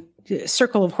my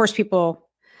circle of horse people.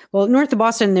 Well, north of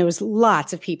Boston, there was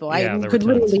lots of people. I could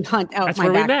literally hunt out my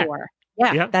back door.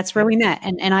 Yeah, that's where we met.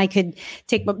 And I could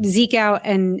take Zeke out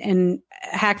and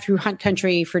hack through hunt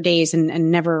country for days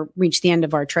and never reach the end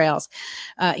of our trails.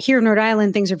 Here in Rhode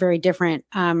Island, things are very different.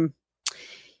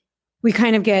 We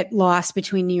kind of get lost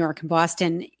between New York and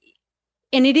Boston.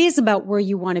 And it is about where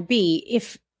you want to be.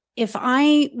 If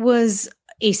I was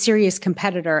a serious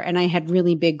competitor and I had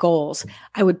really big goals,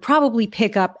 I would probably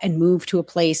pick up and move to a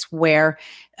place where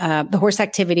the horse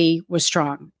activity was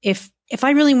strong. If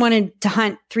I really wanted to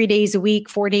hunt 3 days a week,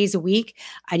 4 days a week,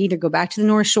 I'd either go back to the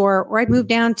North Shore or I'd move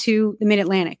down to the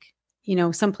Mid-Atlantic,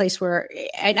 someplace where,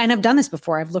 and I've done this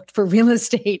before. I've looked for real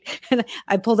estate and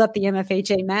I pulled up the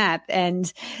MFHA map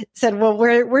and said, well,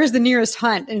 where's the nearest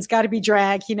hunt? And it's got to be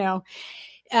drag,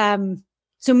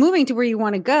 So moving to where you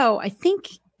want to go, I think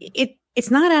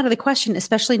it's not out of the question,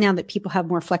 especially now that people have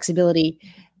more flexibility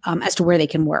as to where they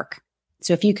can work.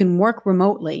 So if you can work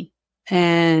remotely,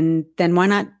 and then why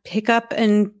not pick up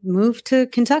and move to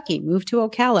Kentucky, move to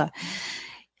Ocala?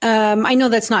 I know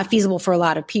that's not feasible for a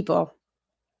lot of people,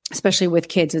 especially with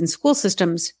kids and school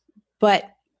systems, but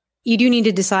you do need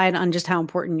to decide on just how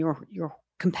important your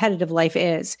competitive life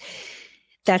is.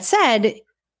 That said,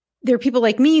 there are people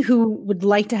like me who would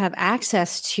like to have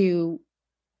access to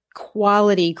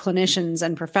quality clinicians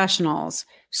and professionals.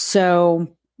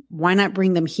 So why not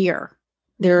bring them here?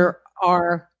 There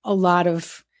are a lot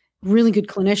of really good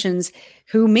clinicians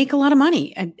who make a lot of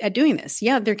money at doing this.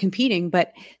 Yeah, they're competing,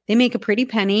 but they make a pretty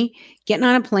penny getting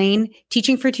on a plane,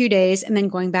 teaching for 2 days, and then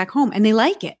going back home. And they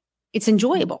like it. It's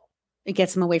enjoyable. It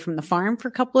gets them away from the farm for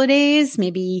a couple of days,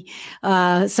 maybe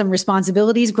some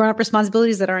responsibilities, grown-up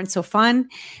responsibilities that aren't so fun.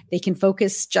 They can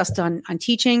focus just on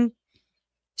teaching.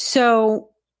 So,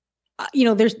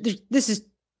 this is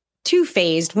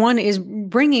two-phased. One is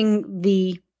bringing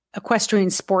the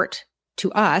equestrian sport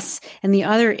to us, and the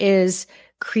other is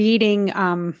creating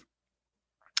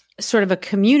sort of a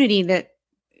community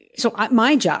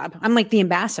my job, I'm like the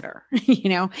ambassador,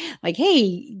 like,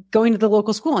 hey, going to the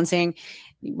local school and saying,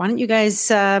 why don't you guys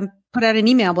put out an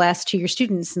email blast to your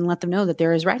students and let them know that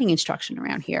there is riding instruction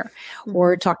around here,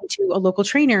 or talking to a local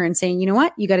trainer and saying, you know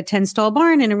what, you got a 10 stall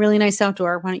barn and a really nice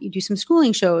outdoor. Why don't you do some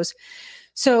schooling shows?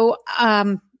 So,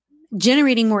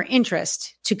 generating more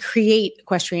interest to create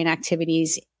equestrian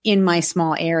activities in my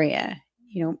small area,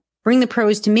 bring the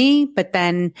pros to me, but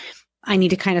then I need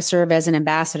to kind of serve as an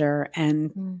ambassador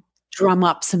and drum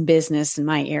up some business in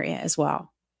my area as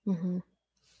well. Mm-hmm.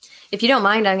 If you don't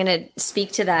mind, I'm going to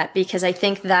speak to that because I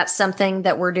think that's something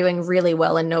that we're doing really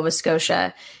well in Nova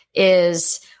Scotia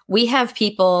is we have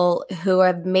people who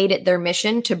have made it their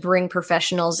mission to bring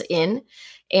professionals in.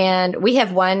 And we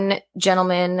have one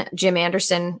gentleman, Jim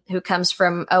Anderson, who comes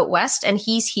from out west, and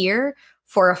he's here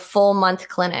for a full month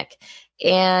clinic.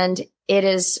 And it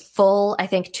is full, I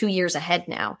think, 2 years ahead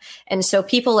now. And so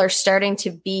people are starting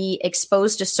to be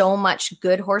exposed to so much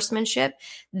good horsemanship.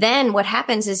 Then what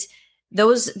happens is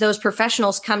those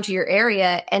professionals come to your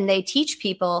area and they teach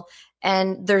people.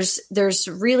 And there's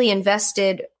really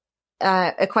invested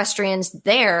equestrians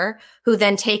there who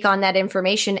then take on that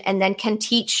information and then can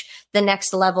teach the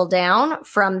next level down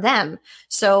from them.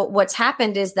 So what's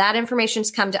happened is that information's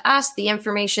come to us. The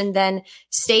information then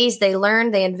stays, they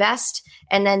learn, they invest,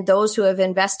 and then those who have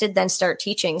invested then start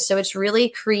teaching. So it's really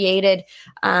created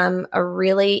a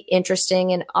really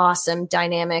interesting and awesome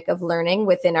dynamic of learning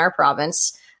within our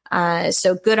province.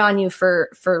 So good on you for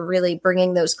really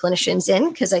bringing those clinicians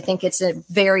in, because I think it's a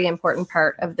very important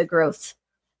part of the growth.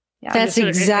 Yeah, that's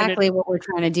exactly what we're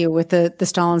trying to do with the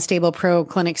Stall and Stable Pro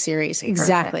Clinic series.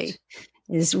 Exactly. Perfect.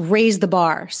 Is raise the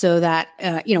bar so that,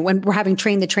 when we're having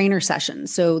train the trainer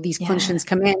sessions, so these clinicians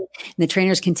come in and the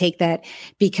trainers can take that,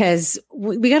 because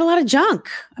we got a lot of junk.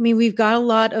 I mean, we've got a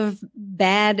lot of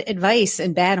bad advice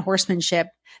and bad horsemanship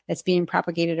that's being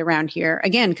propagated around here.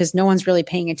 Again, because no one's really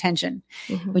paying attention.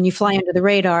 Mm-hmm. When you fly under the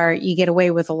radar, you get away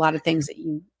with a lot of things that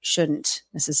you shouldn't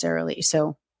necessarily.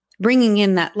 So bringing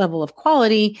in that level of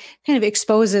quality kind of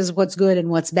exposes what's good and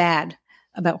what's bad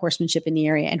about horsemanship in the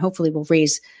area, and hopefully we'll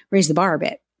raise the bar a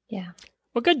bit. Yeah.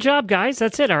 Well, good job, guys.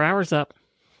 That's it. Our hour's up.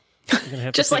 I'm gonna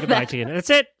have Just to say like goodbye that. to you. That's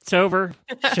it. It's over.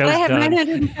 Show's I have done.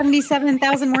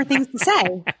 977,000 more things to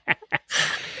say.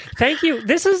 Thank you.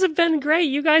 This has been great.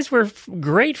 You guys were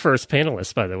great first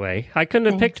panelists, by the way. I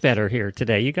couldn't have picked better here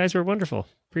today. You guys were wonderful.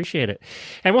 Appreciate it.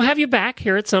 And we'll have you back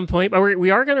here at some point. But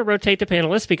we are going to rotate the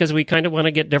panelists because we kind of want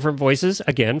to get different voices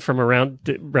again from around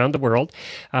the world.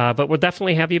 But we'll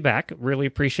definitely have you back. Really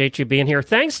appreciate you being here.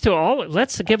 Thanks to all.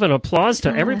 Let's give an applause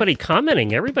to everybody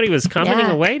commenting. Everybody was commenting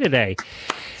away today.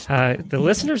 The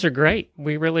listeners are great.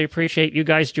 We really appreciate you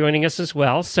guys joining us as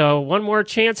well. So one more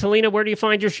chance. Helena, where do you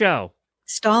find your show?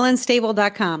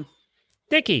 Stallandstable.com.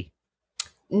 Nikki.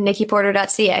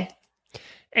 NikkiPorter.ca.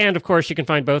 And, of course, you can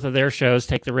find both of their shows,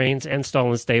 Take the Reins and Stall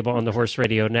and Stable, on the Horse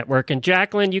Radio Network. And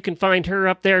Jaclyn, you can find her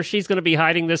up there. She's going to be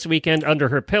hiding this weekend under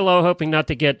her pillow, hoping not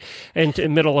to get into the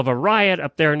middle of a riot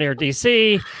up there near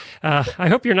D.C. I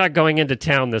hope you're not going into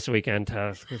town this weekend.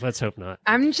 Let's hope not.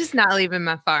 I'm just not leaving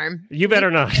my farm. You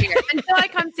better not. Until I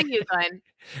come see you, Glenn.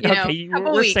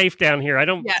 We're safe down here. I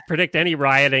don't predict any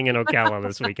rioting in Ocala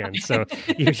this weekend, so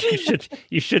you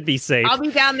should be safe. I'll be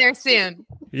down there soon.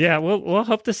 Yeah, we'll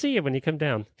hope to see you when you come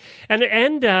down. And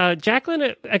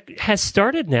Jaclyn has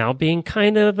started now being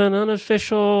kind of an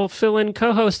unofficial fill-in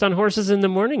co-host on Horses in the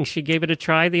Morning. She gave it a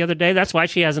try the other day. That's why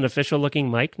she has an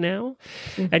official-looking mic now.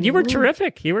 Mm-hmm. And you were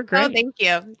terrific. You were great. Oh, thank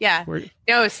you. Yeah, it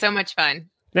was so much fun.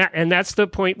 And that's the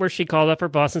point where she called up her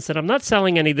boss and said, I'm not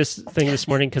selling any of this thing this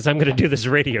morning because I'm going to do this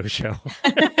radio show.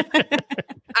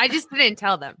 I just didn't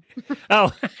tell them.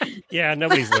 Oh, yeah,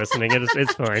 nobody's listening.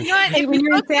 It's fine. You know what? Hey, when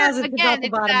you're in sales, it's again, about the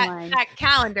bottom line. That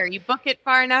calendar. You book it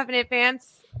far enough in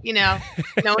advance, no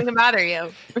one can bother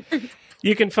you.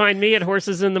 You can find me at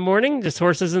Horses in the Morning, just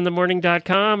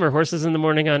horsesinthemorning.com, or Horses in the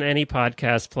Morning on any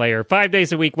podcast player. 5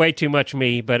 days a week, way too much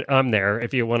me, but I'm there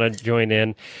if you want to join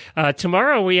in.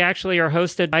 Tomorrow, we actually are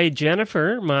hosted by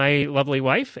Jennifer, my lovely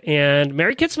wife, and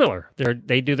Mary Kitzmiller.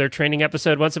 They do their training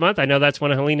episode once a month. I know that's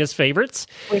one of Helena's favorites.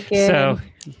 Wicked. So,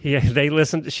 yeah,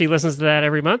 she listens to that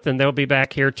every month, and they'll be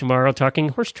back here tomorrow talking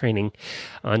horse training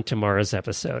on tomorrow's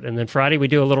episode. And then Friday, we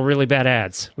do a little really bad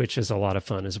ads, which is a lot of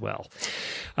fun as well.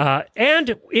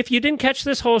 And if you didn't catch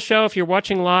this whole show, if you're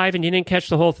watching live and you didn't catch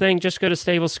the whole thing, just go to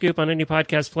Stable Scoop on any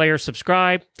podcast player,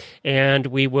 subscribe, and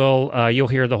you'll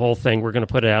hear the whole thing. We're going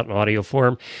to put it out in audio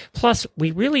form. Plus,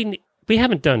 we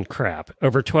haven't done crap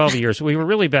over 12 years. We were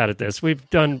really bad at this. We've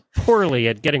done poorly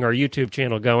at getting our YouTube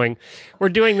channel going. We're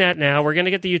doing that now. We're going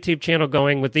to get the YouTube channel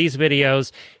going with these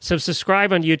videos. So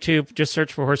subscribe on YouTube. Just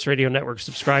search for Horse Radio Network.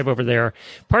 Subscribe over there.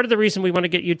 Part of the reason we want to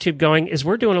get YouTube going is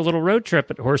we're doing a little road trip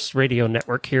at Horse Radio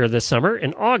Network here this summer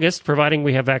in August, providing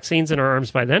we have vaccines in our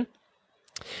arms by then.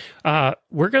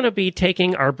 We're going to be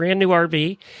taking our brand new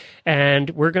RV, and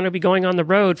we're going to be going on the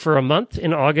road for a month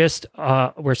in August.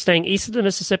 We're staying east of the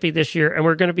Mississippi this year, and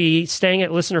we're going to be staying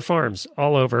at listener farms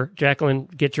all over.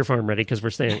 Jaclyn, get your farm ready because we're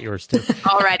staying at yours too.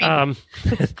 Already.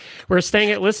 We're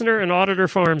staying at listener and auditor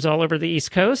farms all over the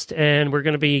East Coast, and we're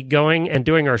going to be going and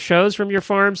doing our shows from your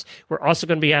farms. We're also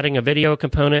going to be adding a video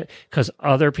component because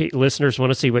other listeners want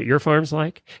to see what your farm's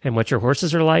like and what your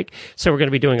horses are like. So we're going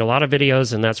to be doing a lot of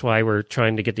videos, and that's why we're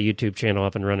trying to get the YouTube channel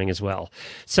up and running as well.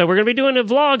 So we're going to be doing a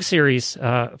vlog series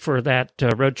for that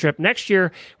road trip. Next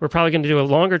year, we're probably going to do a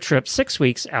longer trip, 6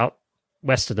 weeks out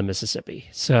west of the Mississippi.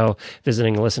 So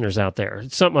visiting listeners out there.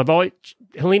 It's something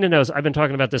Helena knows I've been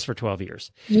talking about this for 12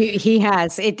 years. He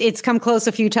has. It's come close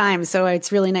a few times, so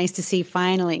it's really nice to see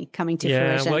finally coming to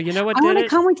fruition. Yeah, well, you know what? I want to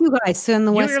come with you guys in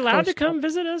the West Coast. You're allowed to come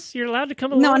visit us. You're allowed to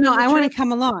come along. No, I want to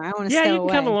come along. I want to stay away. Yeah, you can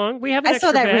come along. We have an extra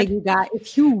extra bed. I saw that rig you got.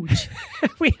 It's huge.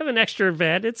 We have an extra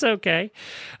bed. It's okay.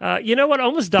 You know what?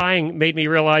 Almost dying made me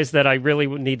realize that I really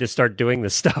need to start doing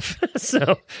this stuff.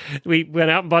 So we went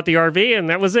out and bought the RV, and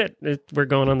that was it. We're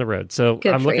going on the road. So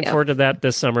I'm looking forward to that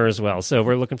this summer as well. So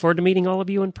we're looking forward to meeting all of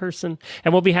you in person.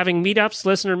 And we'll be having meetups,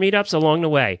 listener meetups along the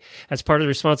way. That's part of the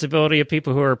responsibility of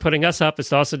people who are putting us up is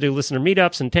to also do listener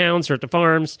meetups in towns or at the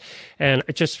farms. And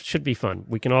it just should be fun.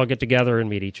 We can all get together and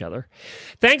meet each other.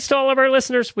 Thanks to all of our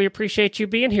listeners. We appreciate you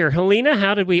being here. Helena,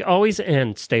 how did we always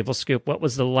end Stable Scoop? What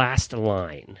was the last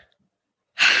line?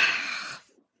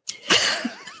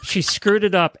 She screwed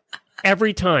it up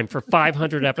every time for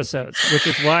 500 episodes, which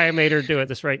is why I made her do it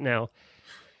this right now.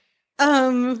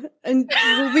 And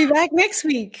we'll be back next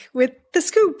week with the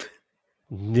scoop.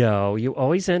 No, you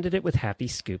always ended it with happy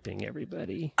scooping,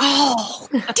 everybody. Oh,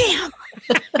 damn.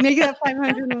 Make that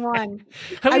 501.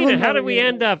 Helena, how did we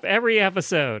end up every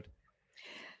episode?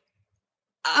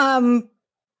 I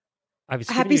was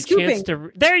giving you a chance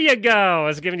to... There you go. I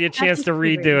was giving you a chance to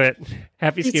redo it.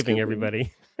 Happy scooping,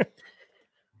 everybody.